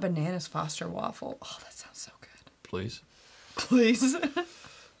 I want a Bananas Foster waffle. Oh, that sounds so good. Please. Please.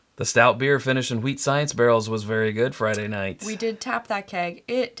 The stout beer finished in Wheat Science barrels was very good Friday night. We did tap that keg.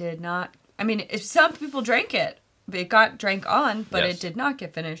 It did not... I mean, if some people drank it. It got drank on, but Yes. it did not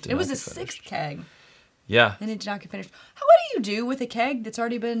get finished. It was a sixth keg. Yeah. And it did not get finished. What do you do with a keg that's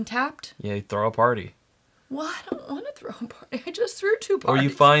already been tapped? Yeah, you throw a party. Well, I don't want to throw a party. I just threw 2 parties. Or you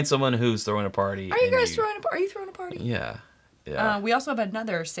find someone who's throwing a party. Are you guys throwing a party? Are you throwing a party? Yeah. Yeah. We also have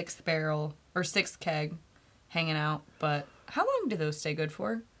another 6th barrel or 6th keg hanging out. But how long do those stay good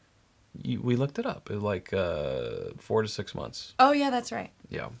for? We looked it up. It was like 4 to 6 months. Oh, yeah, that's right.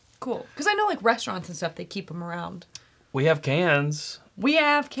 Yeah. Cool. Because I know like restaurants and stuff, they keep them around. We have cans. We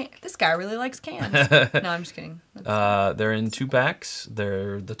have This guy really likes cans. No, I'm just kidding. They're in 2 packs.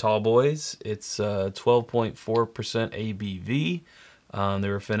 They're the tall boys. It's 12.4% ABV. They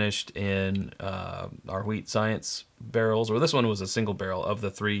were finished in our Wheat Science barrels, or this one was a single barrel of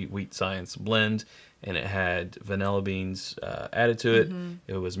the 3 Wheat Science blend, and it had vanilla beans added to it.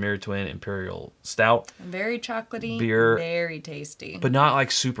 It was Mirror Twin Imperial Stout. Very chocolatey. Beer. Very tasty. But not like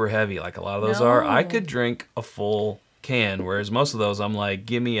super heavy like a lot of those are. I No. could drink a full can, whereas most of those I'm like,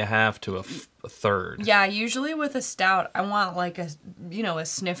 give me a half to a third. Yeah, usually with a stout, I want like a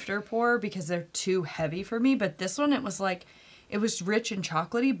snifter pour because they're too heavy for me. But this one, it was rich and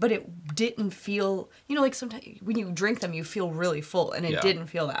chocolatey, but it didn't feel, like sometimes when you drink them, you feel really full, and it didn't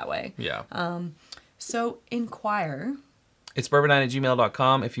feel that way. Yeah. So inquire. It's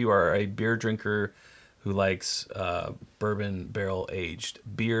bourbonnight@gmail.com if you are a beer drinker who likes bourbon barrel aged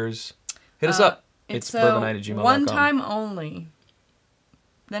beers. Hit us up. It's bourbonnight@gmail.com. One time only.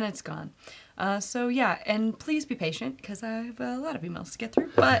 Then it's gone. So yeah, and please be patient because I have a lot of emails to get through,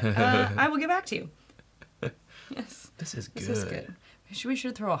 but I will get back to you. Yes. This is good. This is good. We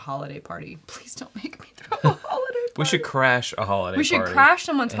should throw a holiday party. Please don't make me throw a holiday party. We should crash a holiday party. We should crash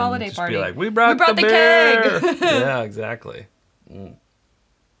someone's holiday just party. Be like, we brought the beer. Keg. Yeah, exactly.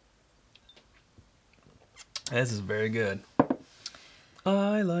 This is very good.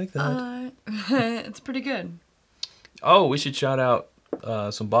 I like that. It's pretty good. Oh, we should shout out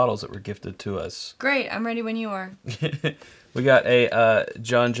some bottles that were gifted to us. Great. I'm ready when you are. We got a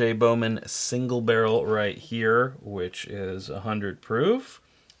John J. Bowman single barrel right here, which is 100 proof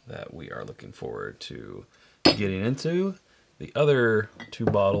that we are looking forward to getting into. The other 2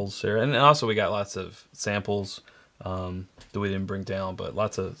 bottles there, and also we got lots of samples that we didn't bring down, but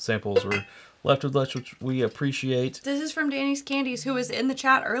lots of samples were left with us, which we appreciate. This is from Danny's Candies, who was in the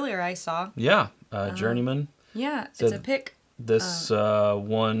chat earlier, I saw. Yeah, Journeyman. Yeah, it's a pick. This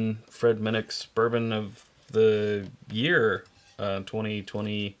won Fred Minnick's Bourbon of the Year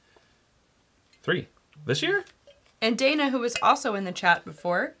 2023. This year? And Dana, who was also in the chat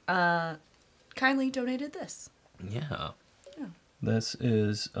before, kindly donated this. Yeah. Yeah. This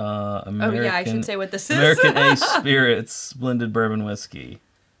is American... Oh, yeah, I should say what this is. American Ace Spirits blended bourbon whiskey.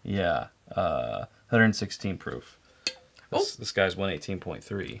 Yeah. 116 proof. This guy's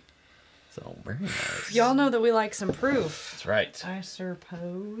 118.3. So, very nice. Y'all know that we like some proof. That's right. I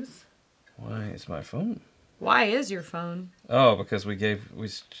suppose. Why is my phone? Why is your phone? Oh, because we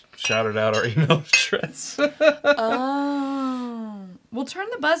shouted out our email address. Oh. We'll turn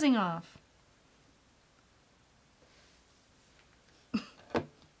the buzzing off.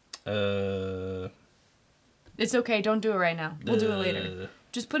 It's okay. Don't do it right now. We'll do it later.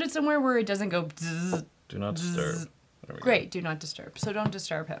 Just put it somewhere where it doesn't go bzzz. Do not disturb. Great. Do not disturb. So don't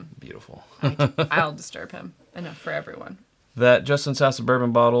disturb him. Beautiful. I'll disturb him. Enough for everyone. That Justin's House of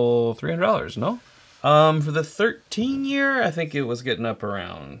Bourbon bottle, $300, no? For the 13 year, I think it was getting up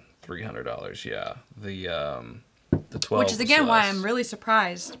around $300, yeah. The 12, which is again why I'm really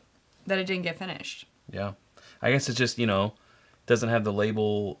surprised that it didn't get finished. Yeah. I guess it just, doesn't have the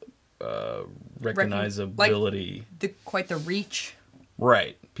label recognizability. Quite the reach.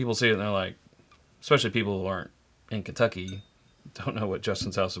 Right. People see it and they're like, especially people who aren't in Kentucky, don't know what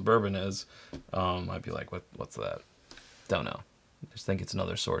Justin's House of Bourbon is. I'd be like, what's that? Don't know. Just think it's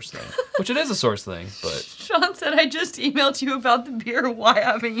another source thing. Which it is a source thing, but... Sean said, I just emailed you about the beer. Why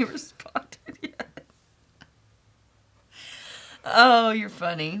haven't you responded yet? Oh, you're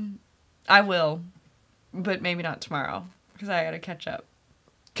funny. I will. But maybe not tomorrow. Because I gotta catch up.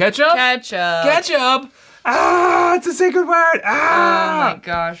 Ketchup? Ketchup. Ketchup! Ah, it's a sacred word! Ah! Oh my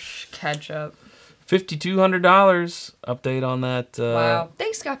gosh, ketchup. $5,200 update on that. Wow.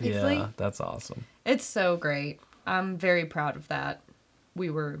 Thanks, Scott Pixley. Yeah, that's awesome. It's so great. I'm very proud of that.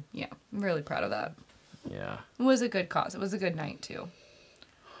 I'm really proud of that. Yeah. It was a good cause. It was a good night, too.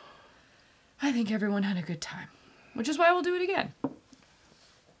 I think everyone had a good time, which is why we'll do it again.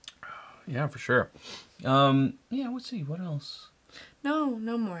 Yeah, for sure. Let's see. What else? No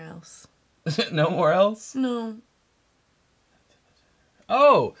more else. No more else? No.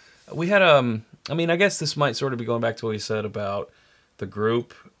 Oh, we had, I guess this might sort of be going back to what you said about the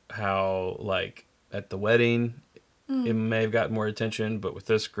group, how, like, at the wedding, it may have gotten more attention, but with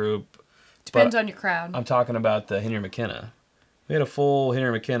this group... Depends on your crowd. I'm talking about the Henry McKenna. We had a full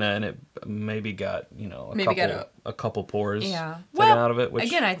Henry McKenna, and it maybe got, a couple pours taken out of it. Which,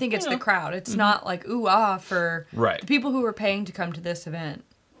 again, I think it's the crowd. It's not like, ooh-ah for... Right. The people who were paying to come to this event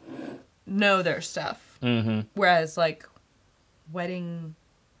know their stuff. Mm-hmm. Whereas, like, wedding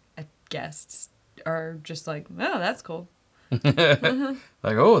guests are just like, oh, that's cool.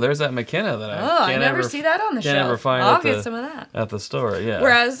 Like, oh, there's that McKenna that I never see that on the shelf. Never find I'll get some of that at the store. Yeah.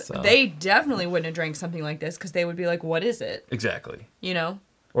 Whereas they definitely wouldn't have drank something like this because they would be like, "What is it?" Exactly. You know.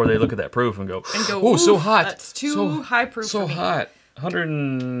 Or they look at that proof and go, "Oh, so hot. That's too high proof. So for me. hot.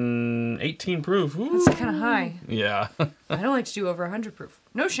 118 proof. Ooh. That's kind of high. Yeah. I don't like to do over 100 proof.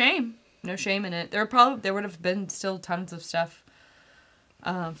 No shame. No shame in it. There would have been still tons of stuff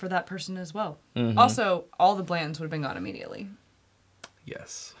for that person as well. Mm-hmm. Also, all the blands would have been gone immediately.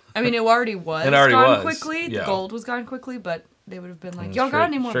 Yes. I mean, it already was gone quickly. Yeah. The gold was gone quickly, but they would have been like, "Y'all got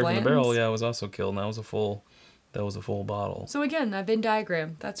any more blands?" From the barrel, yeah, it was also killed, and that was a full bottle. So again, that Venn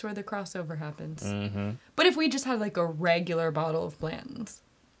diagram, that's where the crossover happens. Mm-hmm. But if we just had like a regular bottle of blands,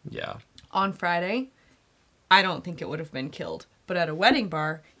 yeah, on Friday, I don't think it would have been killed. But at a wedding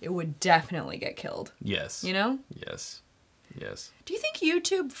bar, it would definitely get killed. Yes. You know? Yes. Yes. Do you think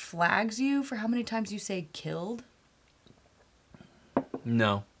YouTube flags you for how many times you say killed?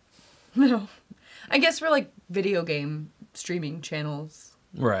 No. No. I guess for like video game streaming channels.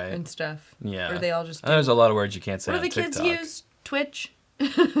 Right. And stuff. Yeah. Or they all just... There's a lot of words you can't say on TikTok. What do the kids use? Twitch?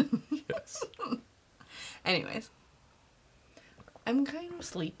 Yes. Anyways. I'm kind of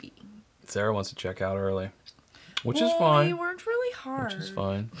sleepy. Sarah wants to check out early. Which is fine. We worked really hard. Which is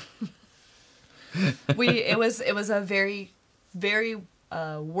fine. It was a very, very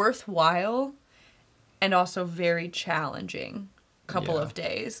worthwhile and also very challenging couple of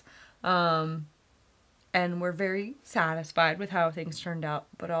days. And we're very satisfied with how things turned out,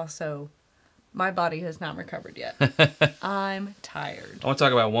 but also my body has not recovered yet. I'm tired. I want to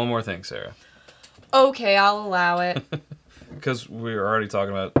talk about one more thing, Sarah. Okay, I'll allow it. Because we were already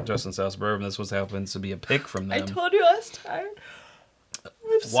talking about Justin South's bourbon. This happens to be a pick from them. I told you I was tired.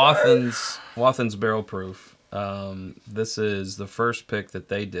 Wathen's Barrel Proof. This is the first pick that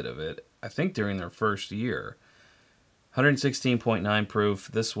they did of it, I think during their first year. 116.9 proof.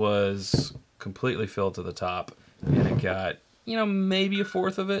 This was completely filled to the top. And it got, maybe a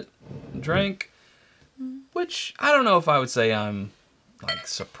fourth of it drank. Which, I don't know if I would say I'm, like,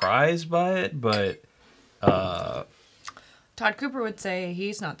 surprised by it, but... Todd Cooper would say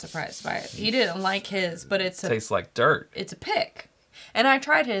he's not surprised by it. He didn't like his, but it tastes like dirt. It's a pick. And I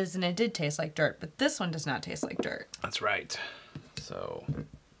tried his, and it did taste like dirt, but this one does not taste like dirt. That's right. So,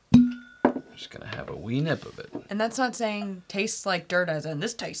 I'm just going to have a wee nip of it. And that's not saying tastes like dirt as in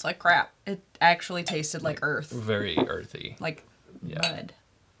this tastes like crap. It actually tasted like earth. Very earthy. Like mud.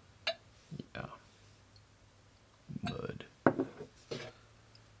 Yeah. Mud.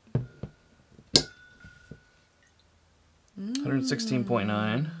 Mm.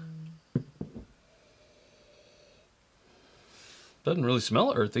 116.9. Doesn't really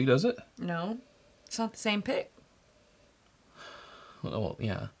smell earthy, does it? No. It's not the same pick. Well,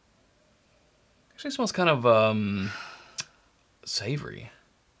 yeah. Actually, it smells kind of savory.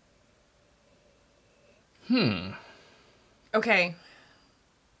 Okay.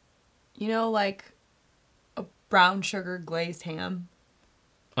 Like a brown sugar glazed ham?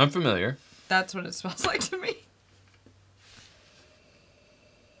 I'm familiar. That's what it smells like to me.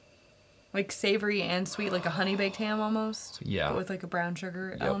 Like savory and sweet, like a honey baked ham almost. Yeah. But with like a brown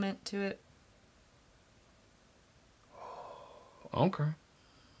sugar element to it. Okay.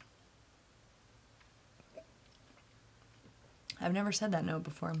 I've never said that note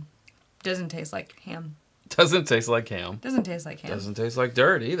before. Doesn't taste like ham. Doesn't taste like ham. Doesn't taste like ham. Doesn't taste like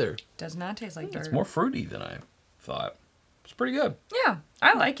dirt either. Does not taste like dirt. It's more fruity than I thought. It's pretty good. Yeah,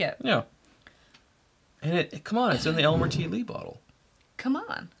 I like it. Yeah. And come on, it's in the Elmer T. Lee bottle. Come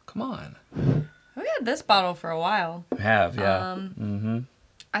on. Come on. We had this bottle for a while. We have, yeah.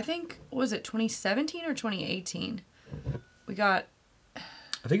 I think, was it 2017 or 2018? We got...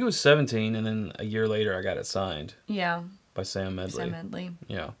 I think it was 17, and then a year later I got it signed. Yeah. By Sam Medley. Sam Medley.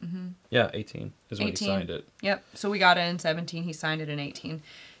 Yeah. Mm-hmm. Yeah, 18 is when 18. He signed it. Yep. So we got it in 17. He signed it in 18.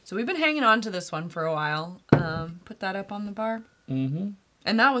 So we've been hanging on to this one for a while. Put that up on the bar. Mm-hmm.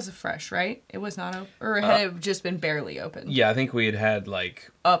 And that was a fresh, right? It was not open, or had it just been barely open? Yeah, I think we had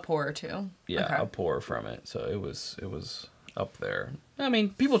like a pour or two. Yeah, okay. A pour from it. So it was up there. I mean,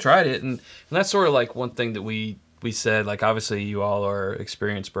 people tried it, and that's sort of like one thing that we said, like, obviously you all are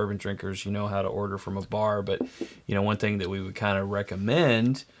experienced bourbon drinkers, you know how to order from a bar, but, you know, one thing that we would kind of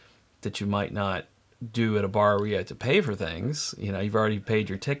recommend that you might not do at a bar where you have to pay for things, you know, you've already paid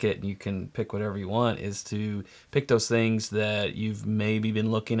your ticket and you can pick whatever you want, is to pick those things that you've maybe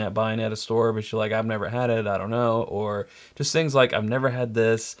been looking at buying at a store, but you're like, I've never had it, I don't know, or just things like, I've never had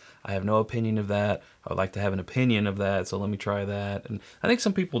this, I have no opinion of that, I would like to have an opinion of that, so let me try that. And I think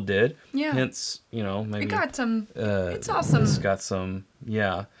some people did. Yeah. Hence, you know, maybe... It got some... it's awesome. It's got some...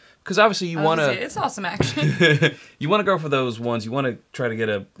 Yeah. Because obviously you want to... It's awesome action. You want to go for those ones. You want to try to get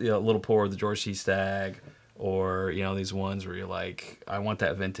a little pour of the George C. Stagg, or, you know, these ones where you're like, I want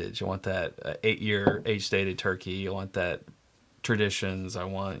that vintage. I want that 8-year age-stated turkey. I want that Traditions. I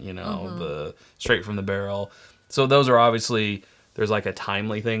want, you know, the straight from the barrel. So those are obviously... There's like a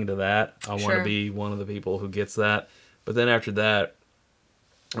timely thing to that. I want to be one of the people who gets that. But then after that,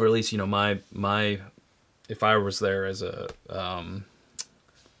 or at least, you know, my if I was there as a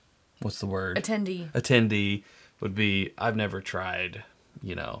what's the word? Attendee would be, I've never tried,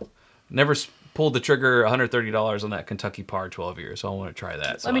 you know, never pulled the trigger $130 on that Kentucky Par 12 years, so I want to try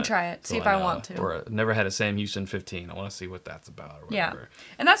that. So Let me try it, see if I want to. Or never had a Sam Houston 15. I want to see what that's about or whatever. Yeah,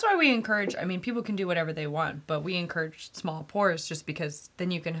 and that's why we encourage, I mean, people can do whatever they want, but we encourage small pours just because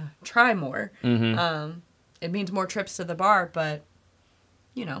then you can try more. Mm-hmm. It means more trips to the bar, but,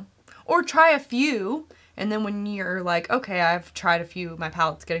 you know, or try a few, and then when you're like, okay, I've tried a few, my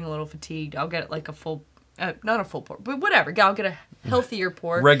palate's getting a little fatigued, I'll get like a full, not a full pour, but whatever, I'll get a healthier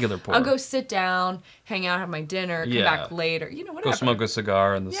pour. Regular pour. I'll go sit down, hang out, have my dinner, come back later, you know, whatever. Go smoke a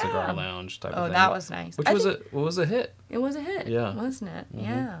cigar in the cigar lounge type of thing. Oh, that was nice. What was a hit? It was a hit, wasn't it? Mm-hmm.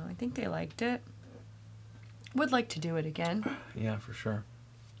 Yeah, I think they liked it. Would like to do it again. Yeah, for sure.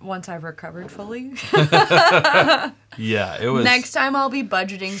 Once I've recovered fully. Yeah, it was... Next time I'll be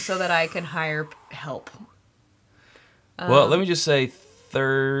budgeting so that I can hire help. Well, let me just say,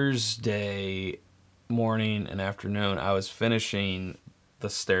 Thursday morning and afternoon, I was finishing the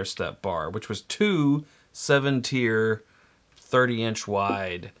stair-step bar, which was 2 7-tier, 30-inch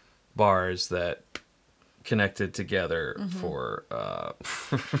wide bars that connected together for...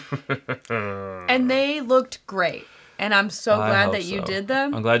 And they looked great. And I'm so glad that you did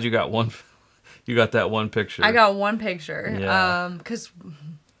them. I'm glad you got one. You got that one picture. I got one picture. Yeah. Because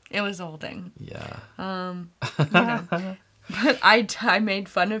it was the whole thing. Yeah. You know. But I made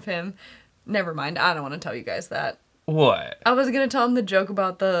fun of him. Never mind. I don't want to tell you guys that. What? I was going to tell him the joke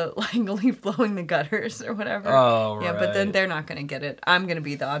about the like leaf blowing the gutters or whatever. Oh, right. Yeah, but then they're not going to get it. I'm going to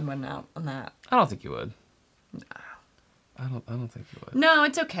be the odd one out on that. I don't think you would. No. I don't think you would. No,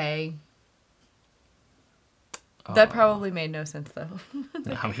 it's okay. That probably made no sense, though.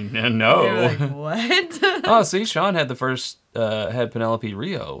 I mean, no. They were like, what? Oh, see, Sean had had Penelope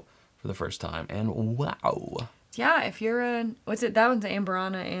Rio for the first time, and wow. Yeah, if you're that one's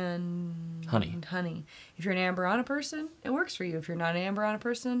Amberana and... Honey. If you're an Amberana person, it works for you. If you're not an Amberana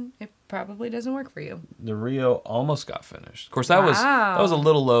person, it probably doesn't work for you. The Rio almost got finished. Of course, that was a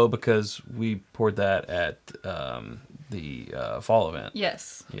little low because we poured that at the fall event.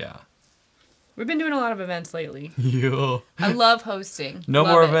 Yes. Yeah. We've been doing a lot of events lately. Yeah. I love hosting. No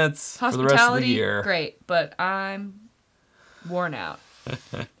more events for the rest of the year. Great, but I'm worn out.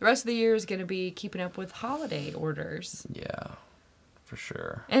 The rest of the year is going to be keeping up with holiday orders. Yeah, for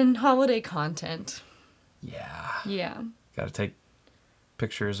sure. And holiday content. Yeah. Yeah. Got to take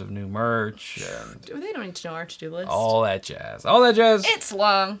pictures of new merch. And they don't need to know our to-do list. All that jazz. All that jazz. It's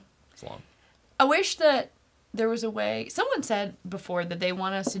long. It's long. I wish that there was a way. Someone said before that they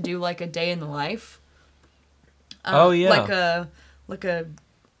want us to do like a day in the life. Oh yeah. Like a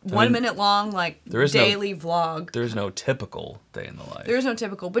 1 minute long daily vlog. There's no typical day in the life. There's no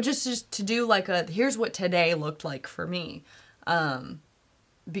typical, but just to do like here's what today looked like for me.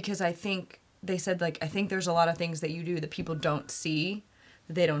 Because I think they said I think there's a lot of things that you do that people don't see,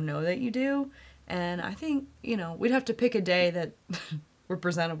 that they don't know that you do. And I think, we'd have to pick a day that we're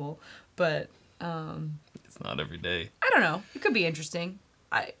presentable, but it's not every day. I don't know. It could be interesting.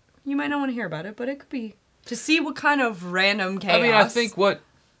 You might not want to hear about it, but it could be to see what kind of random chaos. I mean, I think what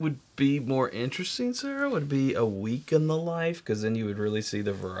would be more interesting, Sarah, would be a week in the life, because then you would really see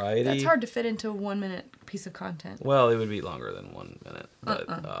the variety. That's hard to fit into a 1 minute piece of content. Well, it would be longer than 1 minute, but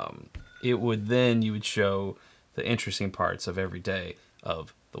it would then you would show the interesting parts of every day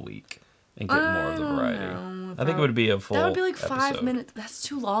of the week and get more of the variety. I think it would be a full. That would be like 5 minutes. That's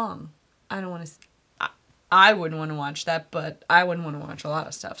too long. I don't want to. I wouldn't want to watch that, but I wouldn't want to watch a lot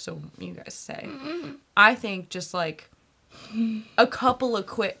of stuff. So you guys say. I think just like a couple of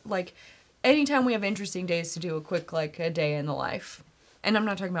quick, like anytime we have interesting days to do a quick like a day in the life, and I'm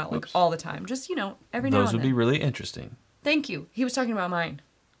not talking about like all the time. Just every now and then. Those would be really interesting. Thank you. He was talking about mine.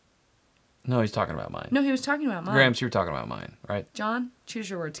 No, he's talking about mine. No, he was talking about mine. Gramps, you were talking about mine, right? John, choose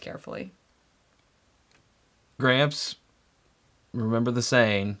your words carefully. Gramps, remember the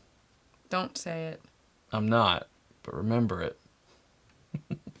saying. Don't say it. I'm not, but remember it.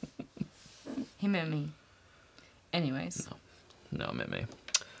 He meant me. Anyways. No, it meant me.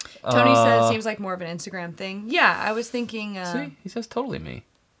 Tony said it seems like more of an Instagram thing. Yeah, I was thinking... See? He says totally me.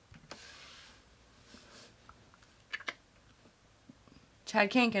 Chad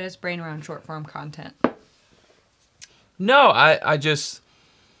can't get his brain around short form content. No, I just...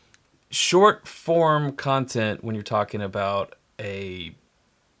 Short form content, when you're talking about a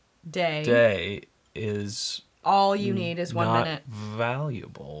day is... All you need is 1 minute.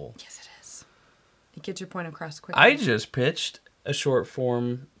 Valuable. Yes, it is. It gets your point across quickly. I just pitched a short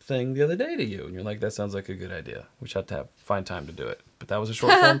form thing the other day to you, and you're like, that sounds like a good idea. We should have to find time to do it. But that was a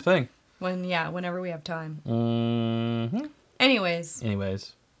short form thing. Whenever we have time. Mm-hmm. Anyways.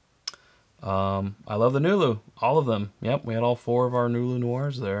 I love the Nulu. All of them. Yep, we had all 4 of our Nulu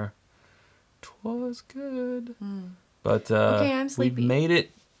Noirs there. 'Twas good. But okay, I'm sleepy. We made it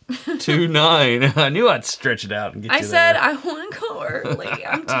to 9. I knew I'd stretch it out and get you there. I said I want to go early.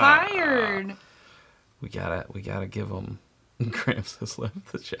 I'm tired. We gotta give them. Gramps has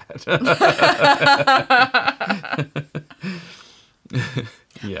left the chat.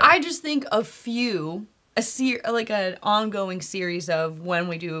 Yeah. I just think a few, like an ongoing series of when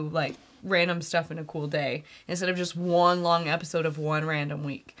we do like random stuff in a cool day instead of just one long episode of one random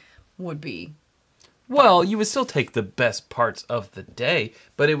week would be. Well, you would still take the best parts of the day,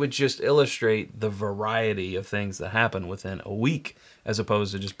 but it would just illustrate the variety of things that happen within a week, as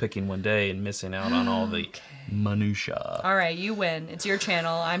opposed to just picking one day and missing out on all the minutia. All right, you win. It's your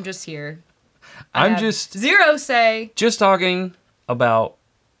channel. I'm just here. I'm just zero say. Just talking about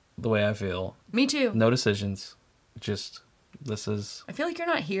the way I feel. Me too. No decisions. Just this is. I feel like you're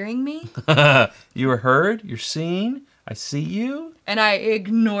not hearing me. You are heard. You're seen. I see you. And I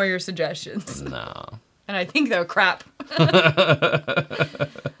ignore your suggestions. No. And I think they're crap.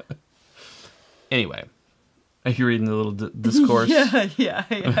 Anyway, are you reading the little discourse? Yeah.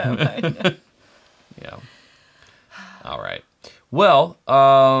 I know. Yeah. All right. Well,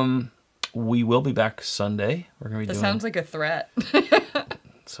 we will be back Sunday. We're gonna be That sounds like a threat.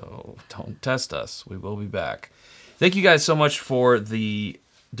 So don't test us. We will be back. Thank you guys so much for the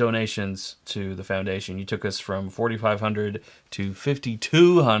donations to the foundation. You took us from 4,500 to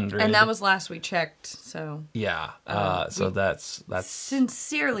 5,200, and that was last we checked. So yeah, so that's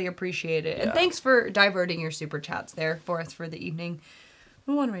sincerely appreciated. Yeah. And thanks for diverting your super chats there for us for the evening.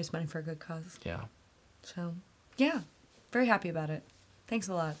 We want to raise money for a good cause. Yeah. So yeah, very happy about it. Thanks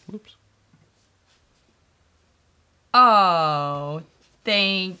a lot. Oops. Oh,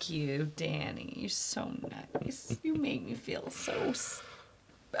 thank you, Danny. You're so nice. You make me feel so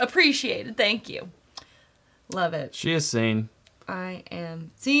appreciated. Thank you. Love it. She is seen. I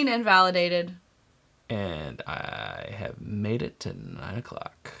am seen and validated. And I have made it to 9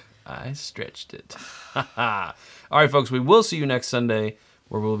 o'clock. I stretched it. All right, folks. We will see you next Sunday,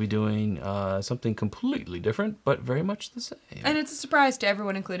 where we'll be doing something completely different, but very much the same. And it's a surprise to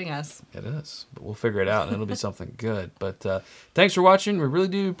everyone, including us. It is. But we'll figure it out, and it'll be something good. But thanks for watching. We really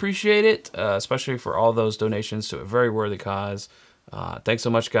do appreciate it, especially for all those donations to a very worthy cause. Thanks so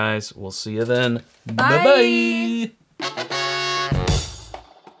much, guys. We'll see you then. Bye. Bye-bye.